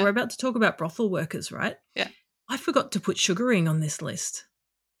Yeah, we're about to talk about brothel workers, right? yeah. I forgot to put sugaring on this list.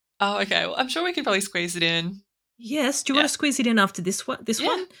 Oh, okay. Well, I'm sure we can probably squeeze it in. Yes, do you want Yeah. to squeeze it in after this one? This Yeah.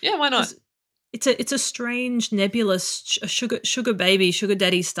 one, Yeah. Why not? because it's a strange nebulous sugar baby sugar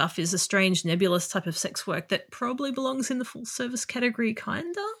daddy stuff is a strange nebulous type of sex work that probably belongs in the full service category,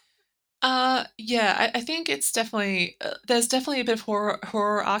 kinda. Yeah. I think it's definitely there's definitely a bit of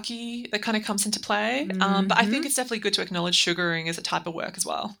horror-archy that kind of comes into play. But I think Hmm. it's definitely good to acknowledge sugaring as a type of work as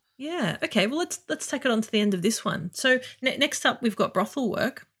well. Yeah. Okay. Well, let's take it on to the end of this one. So next up, we've got brothel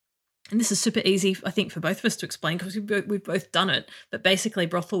work, and this is super easy, I think, for both of us to explain because we've both done it. But basically,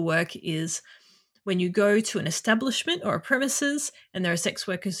 brothel work is when you go to an establishment or a premises, and there are sex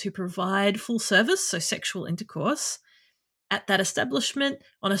workers who provide full service, so sexual intercourse, at that establishment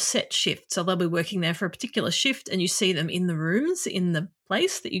on a set shift. So they'll be working there for a particular shift, and you see them in the rooms in the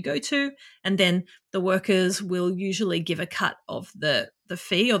place that you go to. And then the workers will usually give a cut of the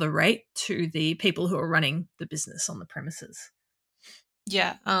fee or the rate to the people who are running the business on the premises.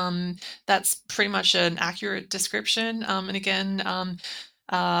 Yeah, that's pretty much an accurate description. And again,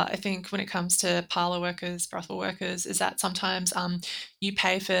 I think when it comes to parlor workers, brothel workers, is that sometimes you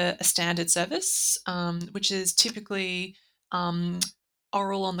pay for a standard service, which is typically um,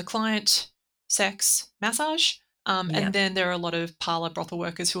 oral on the client, sex, massage. And Yeah. then there are a lot of parlor brothel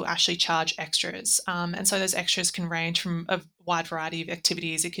workers who will actually charge extras. And so those extras can range from a wide variety of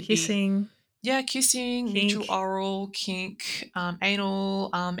activities. It could be, Kissing, yeah, kissing, mutual kink. oral, kink, anal,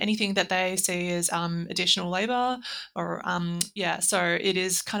 anything that they see as additional labor, or yeah. So it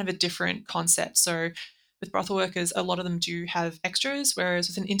is kind of a different concept. So with brothel workers, a lot of them do have extras, whereas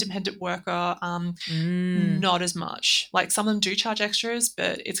with an independent worker, Mm. not as much. Like some of them do charge extras,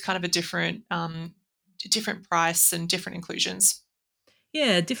 but it's kind of a different price and different inclusions.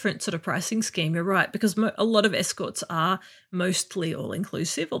 Yeah, different sort of pricing scheme. You're right, because a lot of escorts are mostly all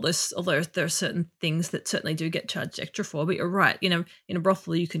inclusive. Although there are certain things that certainly do get charged extra for. But you're right. In a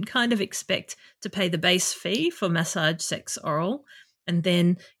brothel, you can kind of expect to pay the base fee for massage, sex, oral, and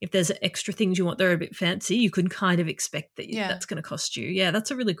then if there's extra things you want that are a bit fancy, you can kind of expect that Yeah. that's going to cost you. Yeah,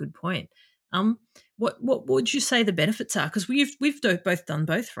 that's a really good point. Um, what would you say the benefits are? Because we've both done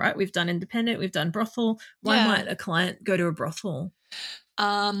both, right? We've done independent, we've done brothel. Why Yeah. might a client go to a brothel?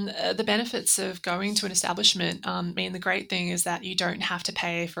 The benefits of going to an establishment, the great thing is that you don't have to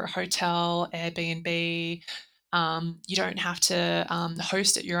pay for a hotel, Airbnb. You don't have to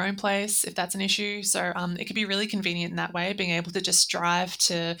host at your own place if that's an issue. So it can be really convenient in that way, being able to just drive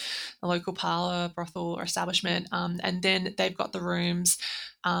to a local parlour, brothel, or establishment, and then they've got the rooms,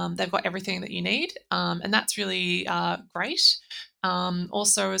 they've got everything that you need, and that's really great.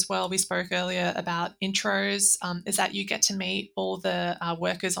 Also, as well, we spoke earlier about intros, is that you get to meet all the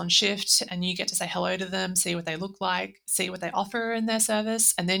workers on shift and you get to say hello to them, see what they look like, see what they offer in their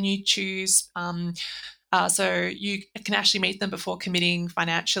service, and then you choose. So you can actually meet them before committing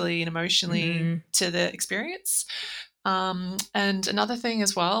financially and emotionally Mm. to the experience. And another thing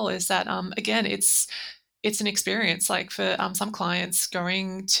as well is that, again, it's an experience. Like for some clients,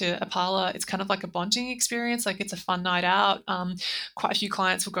 going to a parlor, it's kind of like a bonding experience. Like it's a fun night out. Quite a few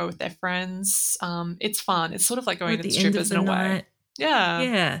clients will go with their friends. It's fun. It's sort of like Or going at to the the end of strippers the in a way. night. Yeah.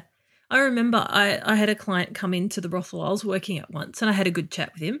 Yeah. I remember I had a client come into the brothel I was working at once, and I had a good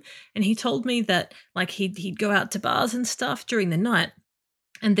chat with him, and he told me that like he'd go out to bars and stuff during the night,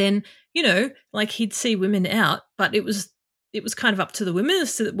 and then, like he'd see women out, but it was kind of up to the women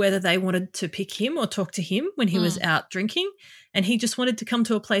as to whether they wanted to pick him or talk to him when he was Mm. out drinking. And he just wanted to come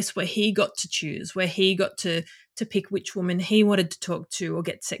to a place where he got to choose, where he got to pick which woman he wanted to talk to or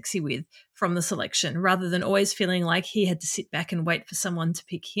get sexy with from the selection, rather than always feeling like he had to sit back and wait for someone to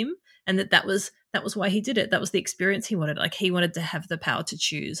pick him. And that was why he did it. That was the experience he wanted. Like he wanted to have the power to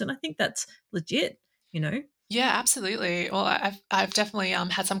choose. And I think that's legit, you know? Yeah, absolutely. Well, I've definitely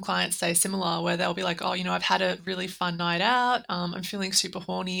had some clients say similar, where they'll be like, "Oh, I've had a really fun night out. I'm feeling super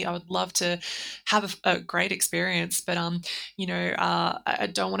horny. I would love to have a great experience, but I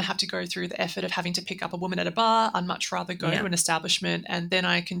don't want to have to go through the effort of having to pick up a woman at a bar. I'd much rather go to Yeah. an establishment, and then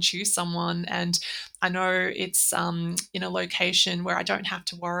I can choose someone, and I know it's in a location where I don't have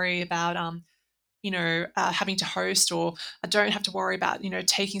to worry about having to host, or I don't have to worry about,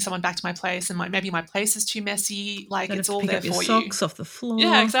 taking someone back to my place and maybe my place is too messy. Like Don't have it's to all pick there up your for you. socks off the Yeah,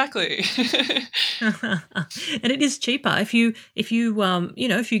 floor. exactly. And it is cheaper if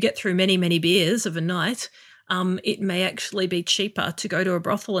you get through many beers of a night. It may actually be cheaper to go to a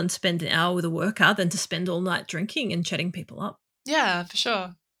brothel and spend an hour with a worker than to spend all night drinking and chatting people up. Yeah, for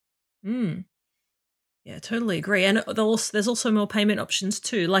sure. Mm. Yeah, totally agree. And there's also more payment options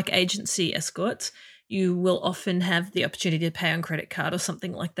too, like agency escorts. You will often have the opportunity to pay on credit card or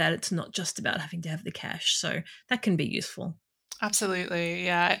something like that. It's not just about having to have the cash, so that can be useful. Absolutely.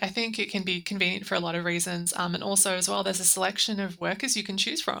 Yeah, I think it can be convenient for a lot of reasons. And also as well, there's a selection of workers you can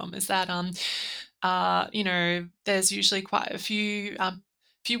choose from. Is that there's usually quite a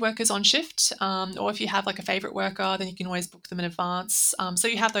few workers on shift. Or if you have like a favorite worker, then you can always book them in advance. So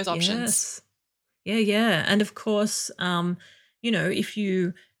you have those options. Yes. Yeah, yeah. And of course, if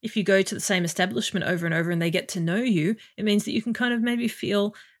you go to the same establishment over and over and they get to know you, it means that you can kind of maybe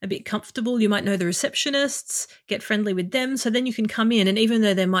feel a bit comfortable. You might know the receptionists, get friendly with them. So then you can come in, and even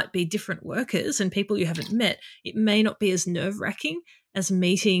though there might be different workers and people you haven't met, it may not be as nerve-wracking as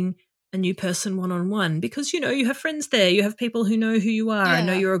meeting a new person one-on-one, because you have friends there, you have people who know who you are and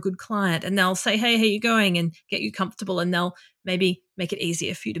know Yeah. you're a good client, and they'll say, hey, how you going, and get you comfortable, and they'll maybe make it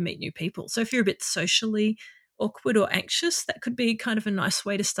easier for you to meet new people. So if you're a bit socially awkward or anxious, that could be kind of a nice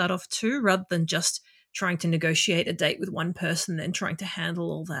way to start off too, rather than just trying to negotiate a date with one person, then trying to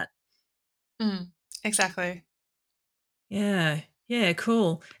handle all that. Mm, exactly. Yeah, yeah,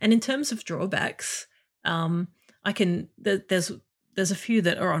 cool. And in terms of drawbacks, I can there's a few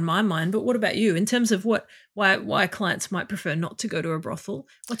that are on my mind. But what about you? In terms of why clients might prefer not to go to a brothel,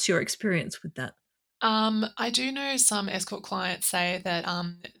 what's your experience with that? I do know some escort clients say that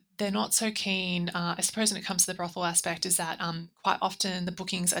they're not so keen. I suppose when it comes to the brothel aspect, is that quite often the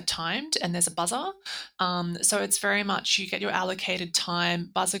bookings are timed and there's a buzzer. So it's very much you get your allocated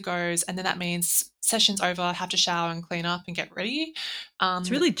time, buzzer goes, and then that means session's over, have to shower and clean up and get ready.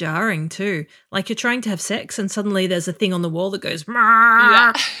 It's really jarring too. Like you're trying to have sex and suddenly there's a thing on the wall that goes,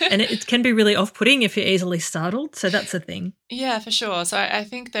 Yeah. and it can be really off-putting if you're easily startled. So that's a thing. Yeah, for sure. So I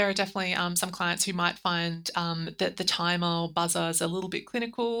think there are definitely some clients who might find that the timer or buzzer is a little bit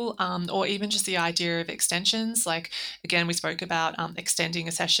clinical, or even just the idea of extensions. Like, again, we spoke about extending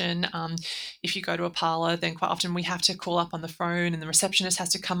a session. If you go to a parlor, then quite often we have to call up on the phone and the receptionist has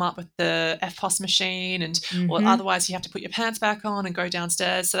to come up with the FPOS machine, and or otherwise you have to put your pants back on and go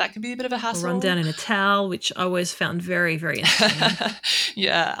downstairs. So that can be a bit of a hassle. Or run down in a towel, which I always found very, very entertaining.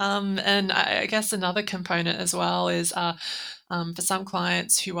 Yeah. And I guess another component as well is for some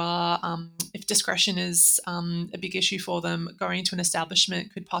clients who are, if discretion is a big issue for them, going to an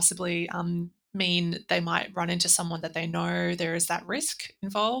establishment could possibly mean they might run into someone that they know. There is that risk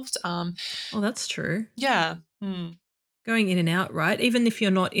involved. Oh, that's true. Yeah. Going in and out, right? Even if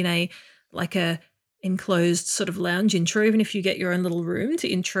you're not in a enclosed sort of lounge intro, even if you get your own little room to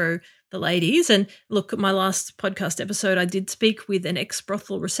intro the ladies. And look, at my last podcast episode, I did speak with an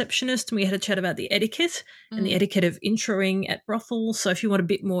ex-brothel receptionist and we had a chat about the etiquette and the etiquette of introing at brothels. So if you want a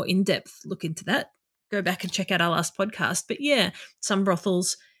bit more in-depth look into that, go back and check out our last podcast. But yeah, some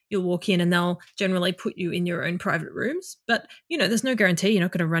brothels, you'll walk in and they'll generally put you in your own private rooms. But, there's no guarantee you're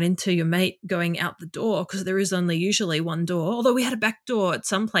not going to run into your mate going out the door because there is only usually one door, although we had a back door at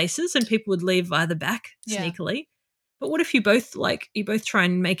some places and people would leave via the back sneakily. But what if you both try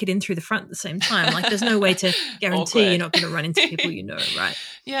and make it in through the front at the same time? Like there's no way to guarantee you're not going to run into people right?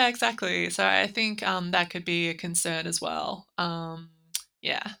 Yeah, exactly. So I think that could be a concern as well.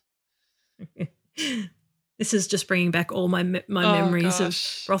 Yeah. This is just bringing back all my memories of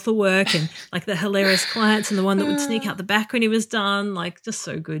brothel work and like the hilarious clients and the one that would sneak out the back when he was done. Like just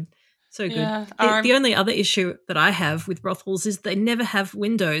so good. So good. Yeah, the only other issue that I have with brothels is they never have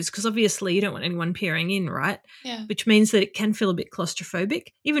windows because obviously you don't want anyone peering in, right? Yeah. Which means that it can feel a bit claustrophobic,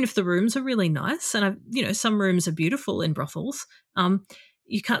 even if the rooms are really nice. And some rooms are beautiful in brothels.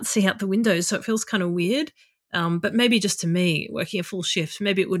 You can't see out the windows, so it feels kind of weird. But maybe just to me, working a full shift,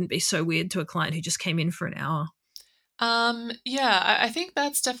 maybe it wouldn't be so weird to a client who just came in for an hour. Yeah, I think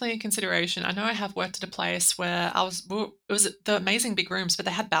that's definitely a consideration. I know I have worked at a place where it was the amazing big rooms, but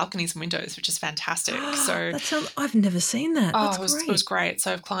they had balconies and windows, which is fantastic. So I've never seen that. That's great. It was great.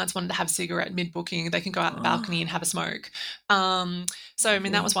 So if clients wanted to have a cigarette mid-booking, they can go out the balcony and have a smoke. So I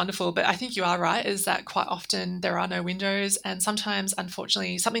mean, that was wonderful. But I think you are right, is that quite often there are no windows, and sometimes,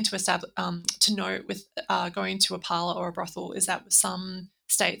 unfortunately, something to to note with going to a parlour or a brothel is that some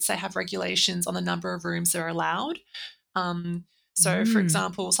states they have regulations on the number of rooms that are allowed. So, for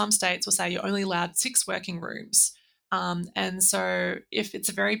example, some states will say you're only allowed 6 working rooms. And so if it's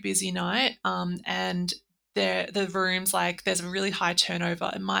a very busy night and the rooms, like there's a really high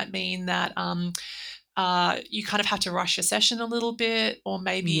turnover, it might mean that you kind of have to rush your session a little bit, or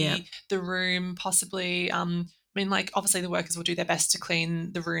maybe the room possibly like obviously the workers will do their best to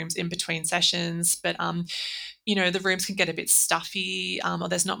clean the rooms in between sessions, but the rooms can get a bit stuffy, or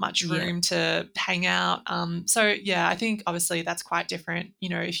there's not much room to hang out. So yeah, I think obviously that's quite different.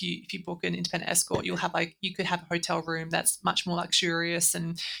 If you book an independent escort, you could have a hotel room that's much more luxurious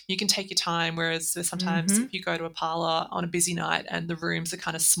and you can take your time. Whereas sometimes if you go to a parlor on a busy night and the rooms are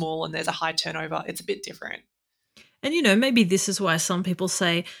kind of small and there's a high turnover, it's a bit different. And, maybe this is why some people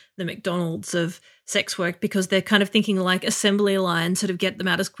say the McDonald's of sex work, because they're kind of thinking like assembly line, sort of get them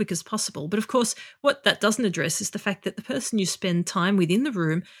out as quick as possible. But of course, what that doesn't address is the fact that the person you spend time with in the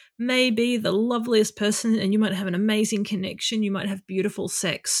room may be the loveliest person and you might have an amazing connection. You might have beautiful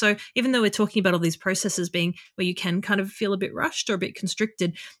sex. So even though we're talking about all these processes being where you can kind of feel a bit rushed or a bit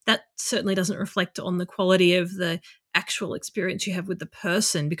constricted, that certainly doesn't reflect on the quality of the actual experience you have with the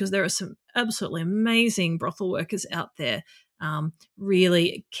person, because there are some absolutely amazing brothel workers out there,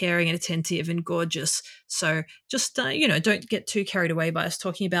 really caring and attentive and gorgeous. So just, don't get too carried away by us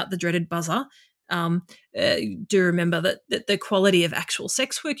talking about the dreaded buzzer. Do remember that the quality of actual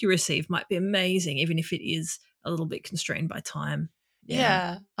sex work you receive might be amazing, even if it is a little bit constrained by time.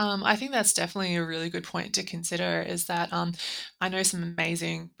 Yeah. I think that's definitely a really good point to consider, is that I know some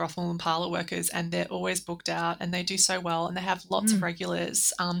amazing brothel and parlour workers and they're always booked out and they do so well and they have lots of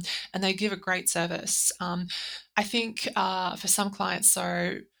regulars and they give a great service. I think for some clients,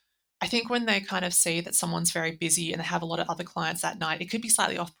 so I think when they kind of see that someone's very busy and they have a lot of other clients that night, it could be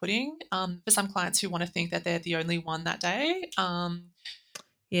slightly off-putting for some clients who want to think that they're the only one that day.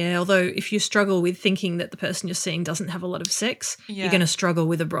 Yeah, although if you struggle with thinking that the person you're seeing doesn't have a lot of sex, you're going to struggle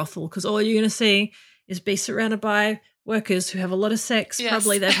with a brothel, because all you're going to see is be surrounded by workers who have a lot of sex. Yes.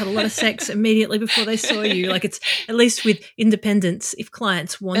 Probably they've had a lot of sex immediately before they saw you. Like, it's at least with independents, if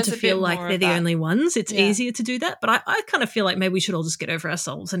clients want There's to a feel bit like more they're of the that. only ones, it's Yeah. easier to do that. But I kind of feel like maybe we should all just get over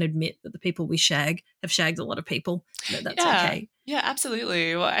ourselves and admit that the people we shag have shagged a lot of people. That's okay. Yeah,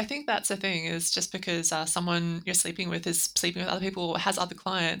 absolutely. Well, I think that's the thing, is just because someone you're sleeping with is sleeping with other people or has other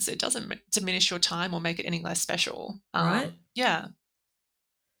clients, it doesn't diminish your time or make it any less special. Right? Yeah.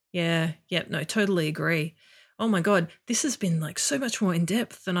 Yeah. Yep. No, totally agree. Oh my God. This has been like so much more in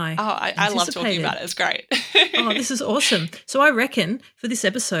depth than I I love talking anticipated. about it. It's great. Oh, this is awesome. So I reckon for this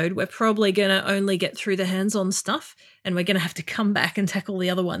episode, we're probably going to only get through the hands-on stuff, and we're going to have to come back and tackle the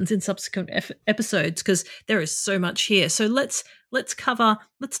other ones in subsequent episodes, because there is so much here. So let's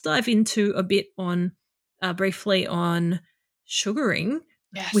dive into a bit on briefly on sugaring,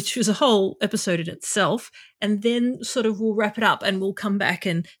 Yes. which is a whole episode in itself, and then sort of we'll wrap it up and we'll come back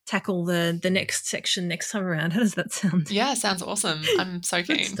and tackle the next section next time around. How does that sound? Yeah, sounds awesome. I'm so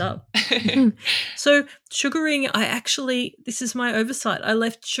keen. Good stuff. So sugaring, this is my oversight. I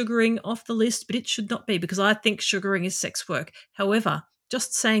left sugaring off the list, but it should not be, because I think sugaring is sex work. However,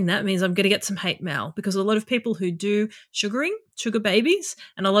 just saying that means I'm going to get some hate mail, because a lot of people who do sugaring, sugar babies,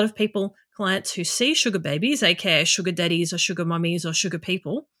 and a lot of clients who see sugar babies, aka sugar daddies or sugar mummies or sugar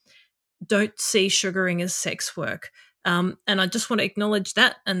people, don't see sugaring as sex work. And I just want to acknowledge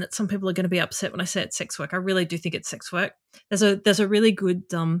that, and that some people are going to be upset when I say it's sex work. I really do think it's sex work. There's a really good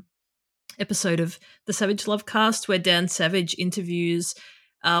episode of the Savage Love Cast where Dan Savage interviews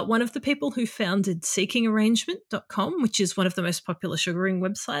one of the people who founded seekingarrangement.com, which is one of the most popular sugaring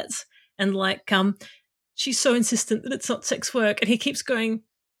websites. And she's so insistent that it's not sex work, and he keeps going,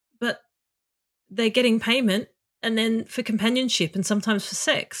 but they're getting payment, and then for companionship and sometimes for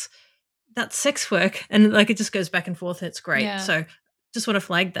sex. That's sex work. And it just goes back and forth, and it's great. Yeah. So just want to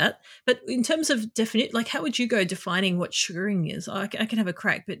flag that. But in terms of definite, how would you go defining what sugaring is? I can have a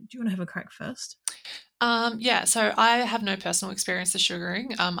crack, but do you want to have a crack first? Yeah, so I have no personal experience with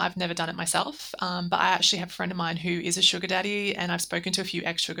sugaring. I've never done it myself, but I actually have a friend of mine who is a sugar daddy, and I've spoken to a few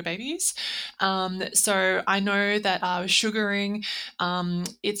ex-sugar babies. So I know that sugaring,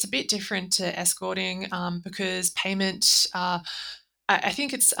 it's a bit different to escorting, because payment, I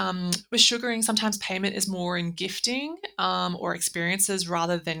think it's with sugaring, sometimes payment is more in gifting or experiences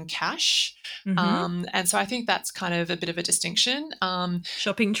rather than cash. Mm-hmm. And so I think that's kind of a bit of a distinction.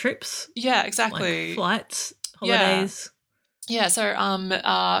 Shopping trips? Yeah, exactly. Flights, holidays. Yeah, so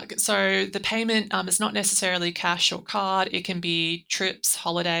the payment is not necessarily cash or card. It can be trips,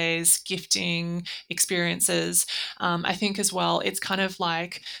 holidays, gifting, experiences. I think as well, it's kind of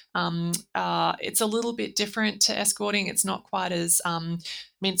it's a little bit different to escorting. It's not quite as,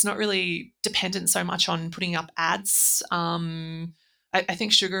 it's not really dependent so much on putting up ads. I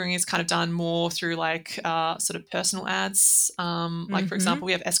think sugaring is kind of done more through sort of personal ads. For example,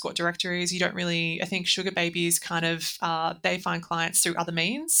 we have escort directories. You don't really, I think sugar babies kind of, they find clients through other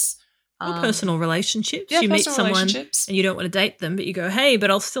means. Or personal relationships. Yeah, you meet someone relationships. And you don't want to date them, but you go, hey, but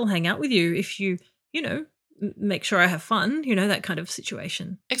I'll still hang out with you if you make sure I have fun, that kind of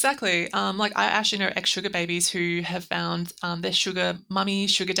situation. Exactly. I actually know ex-sugar babies who have found their sugar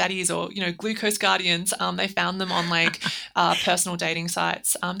mummies, sugar daddies, or, glucose guardians. They found them on personal dating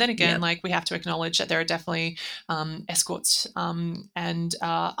sites. Then again, Yep. we have to acknowledge that there are definitely escorts and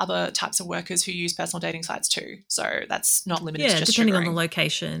other types of workers who use personal dating sites too. So that's not limited to just depending sugaring. on the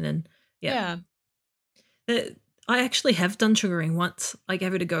location. And Yeah. I actually have done sugaring once. I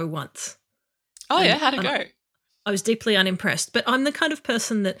gave it a go once. Oh, yeah? How'd it go? I was deeply unimpressed, but I'm the kind of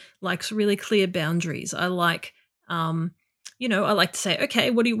person that likes really clear boundaries. I like, I like to say, okay,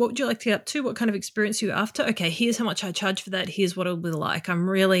 what would you like to get up to? What kind of experience are you after? Okay, here's how much I charge for that. Here's what it'll be like. I'm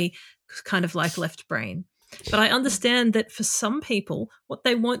really kind of like left brain. But I understand that for some people, what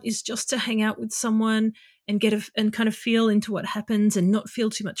they want is just to hang out with someone and and kind of feel into what happens and not feel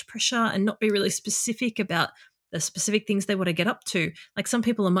too much pressure and not be really specific about the specific things they want to get up to. Like, some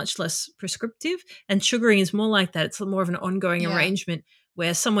people are much less prescriptive, and sugaring is more like that. It's more of an ongoing arrangement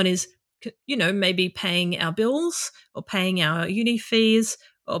where someone is, maybe paying our bills or paying our uni fees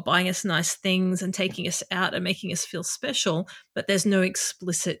or buying us nice things and taking us out and making us feel special, but there's no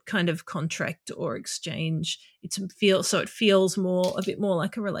explicit kind of contract or exchange. It feels a bit more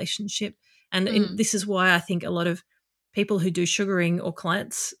like a relationship. And this is why I think a lot of people who do sugaring, or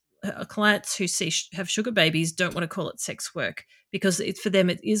clients who have sugar babies, don't want to call it sex work, because for them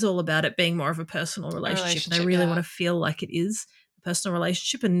it is all about it being more of a personal relationship. They really want to feel like it is a personal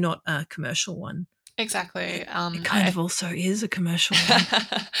relationship and not a commercial one. Exactly. It kind of also is a commercial one.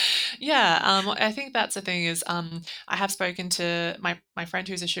 Yeah, I think that's the thing is I have spoken to my friend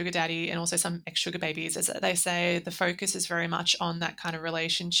who's a sugar daddy and also some ex-sugar babies, is that they say the focus is very much on that kind of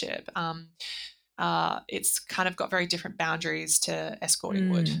relationship. It's kind of got very different boundaries to escorting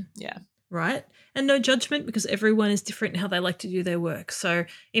would. Yeah. Right? And no judgment, because everyone is different in how they like to do their work. So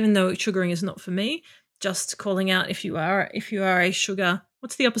even though sugaring is not for me, just calling out if you are a sugar,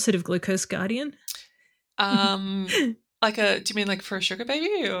 what's the opposite of glucose guardian? Do you mean like for a sugar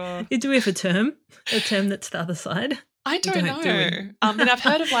baby or? Do we have a term that's the other side? I don't know. I mean, I've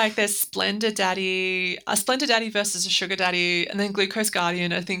heard of like there's Splendor Daddy, a Splendor Daddy versus a Sugar Daddy, and then Glucose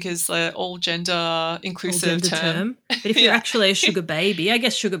Guardian, I think, is the all gender inclusive term. But if you're actually a sugar baby, I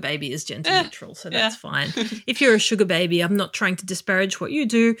guess sugar baby is gender neutral, so that's fine. If you're a sugar baby, I'm not trying to disparage what you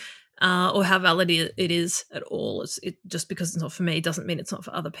do or how valid it is at all. Just because it's not for me doesn't mean it's not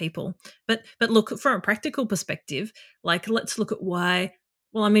for other people. But look, from a practical perspective, like let's look at why.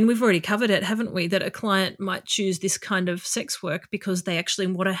 Well, I mean, we've already covered it, haven't we, that a client might choose this kind of sex work because they actually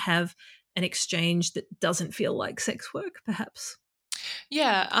want to have an exchange that doesn't feel like sex work, perhaps.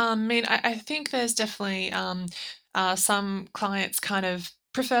 Yeah, I mean, I think there's definitely some clients kind of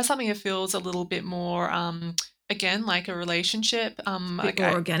prefer something that feels a little bit more, again, like a relationship. A bit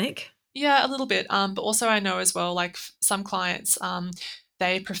more organic. Yeah, a little bit. But also I know as well, like some clients,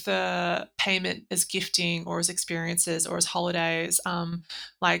 they prefer payment as gifting or as experiences or as holidays.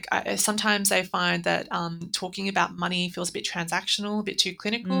 Sometimes they find that talking about money feels a bit transactional, a bit too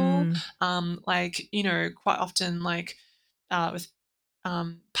clinical. Quite often, with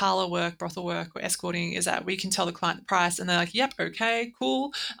parlor work, brothel work, or escorting, is that we can tell the client the price and they're like, yep, okay,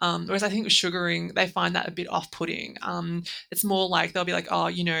 cool. Whereas I think with sugaring, they find that a bit off-putting. It's more like they'll be like,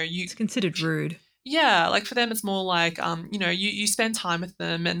 oh, it's considered rude. Yeah, like for them, it's more like, you spend time with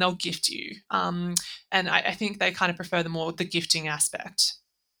them and they'll gift you. And I think they kind of prefer the gifting aspect.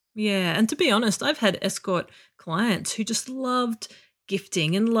 Yeah, and to be honest, I've had escort clients who just loved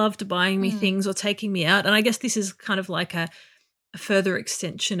gifting and loved buying me things or taking me out. And I guess this is kind of like a further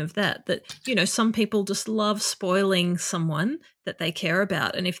extension of that, some people just love spoiling someone that they care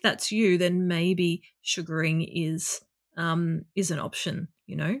about. And if that's you, then maybe sugaring is an option,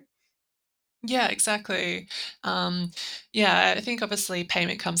 Yeah, exactly. Yeah, I think obviously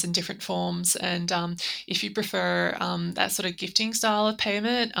payment comes in different forms, and if you prefer that sort of gifting style of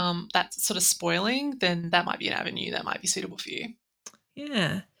payment, that sort of spoiling, then that might be an avenue that might be suitable for you.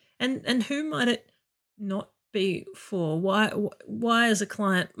 Yeah, and who might it not be for? Why as a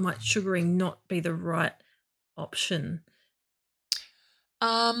client might sugaring not be the right option?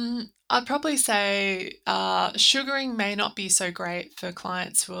 I'd probably say sugaring may not be so great for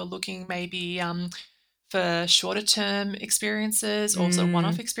clients who are looking maybe for shorter term experiences or sort of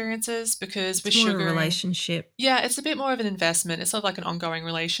one-off experiences, because with sugaring, a relationship. Yeah, it's a bit more of an investment. It's sort of like an ongoing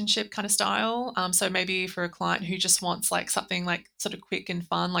relationship kind of style. So maybe for a client who just wants like something like sort of quick and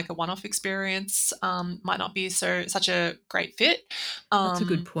fun, like a one-off experience, might not be such a great fit. That's a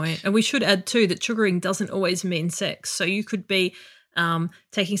good point. And we should add too that sugaring doesn't always mean sex. So you could be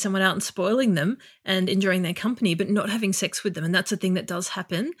taking someone out and spoiling them and enjoying their company, but not having sex with them. And that's a thing that does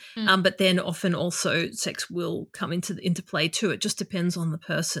happen. But then often also sex will come into play too. It just depends on the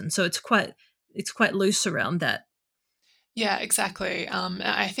person. So it's quite loose around that. Yeah, exactly.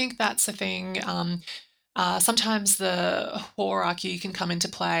 I think that's the thing. Sometimes the hierarchy can come into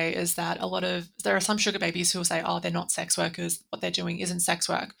play, is that there are some sugar babies who will say, oh, they're not sex workers, what they're doing isn't sex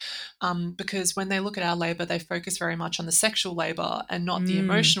work. Because when they look at our labour, they focus very much on the sexual labour and not the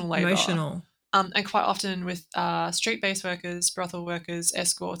emotional labour. And quite often with street-based workers, brothel workers,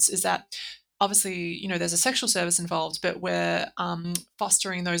 escorts, is that obviously, there's a sexual service involved, but we're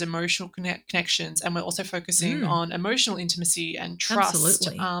fostering those emotional connections, and we're also focusing on emotional intimacy and trust.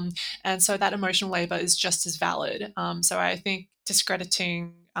 Absolutely. And so that emotional labour is just as valid. So I think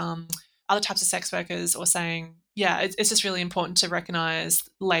discrediting other types of sex workers or saying, yeah, it's just really important to recognise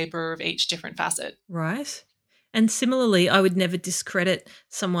labour of each different facet. Right. And similarly, I would never discredit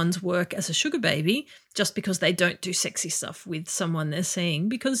someone's work as a sugar baby just because they don't do sexy stuff with someone they're seeing,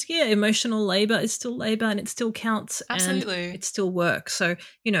 because, emotional labour is still labour and it still counts. Absolutely. And it still works. So,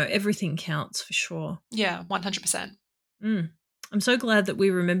 everything counts for sure. Yeah, 100%. I'm so glad that we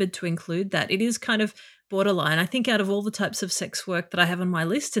remembered to include that. It is kind of borderline. I think out of all the types of sex work that I have on my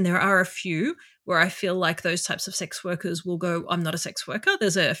list, and there are a few where I feel like those types of sex workers will go, I'm not a sex worker.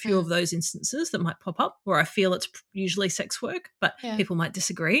 There's a few of those instances that might pop up where I feel it's usually sex work, but people might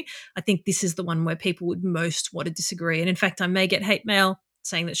disagree. I think this is the one where people would most want to disagree. And in fact, I may get hate mail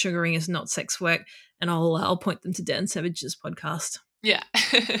saying that sugaring is not sex work, and I'll point them to Dan Savage's podcast. Yeah.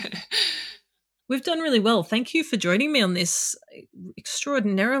 We've done really well. Thank you for joining me on this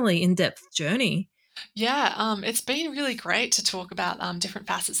extraordinarily in-depth journey. Yeah, it's been really great to talk about different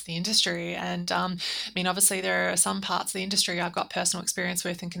facets of the industry. And I mean, obviously, there are some parts of the industry I've got personal experience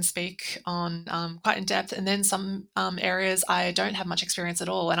with and can speak on quite in depth. And then some areas I don't have much experience at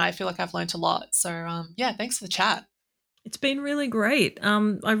all. And I feel like I've learned a lot. So, yeah, thanks for the chat. It's been really great.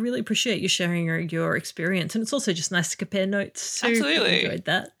 I really appreciate you sharing your experience. And it's also just nice to compare notes too. Absolutely. I've enjoyed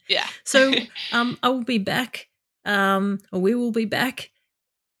that. Yeah. So I will be back, or we will be back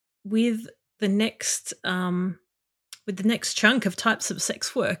with the next chunk of types of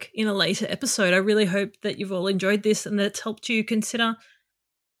sex work in a later episode. I really hope that you've all enjoyed this and that it's helped you consider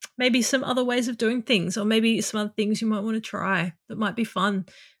maybe some other ways of doing things, or maybe some other things you might want to try that might be fun.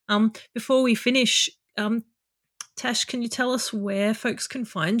 Before we finish, Tash, can you tell us where folks can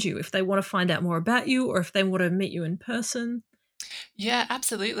find you if they want to find out more about you or if they want to meet you in person? Yeah,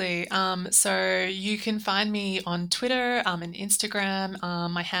 absolutely. So you can find me on Twitter and Instagram.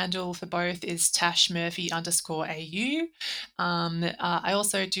 My handle for both is Tash Murphy _AU. I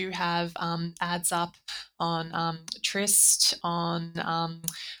also do have ads up on Trist, on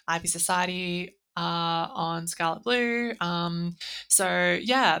Ivy Society, on Scarlet Blue. So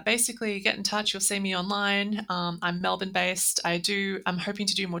yeah, basically get in touch. You'll see me online. I'm Melbourne based. I'm hoping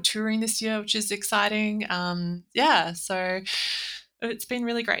to do more touring this year, which is exciting. Yeah, so it's been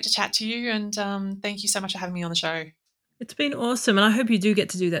really great to chat to you, and thank you so much for having me on the show. It's been awesome, and I hope you do get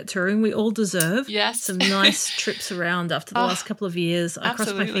to do that touring. We all deserve some nice trips around after the last couple of years. I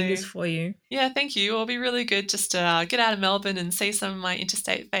cross my fingers for you. Yeah, thank you. It'll be really good just to get out of Melbourne and see some of my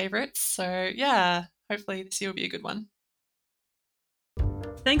interstate favourites. So yeah, hopefully this year will be a good one.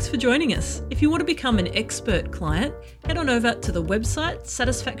 Thanks for joining us. If you want to become an expert client, head on over to the website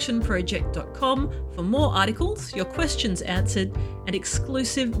satisfactionproject.com for more articles, your questions answered, and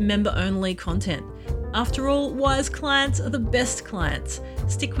exclusive member-only content. After all, wise clients are the best clients.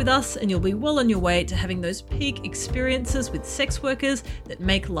 Stick with us and you'll be well on your way to having those peak experiences with sex workers that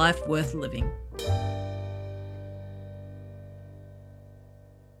make life worth living.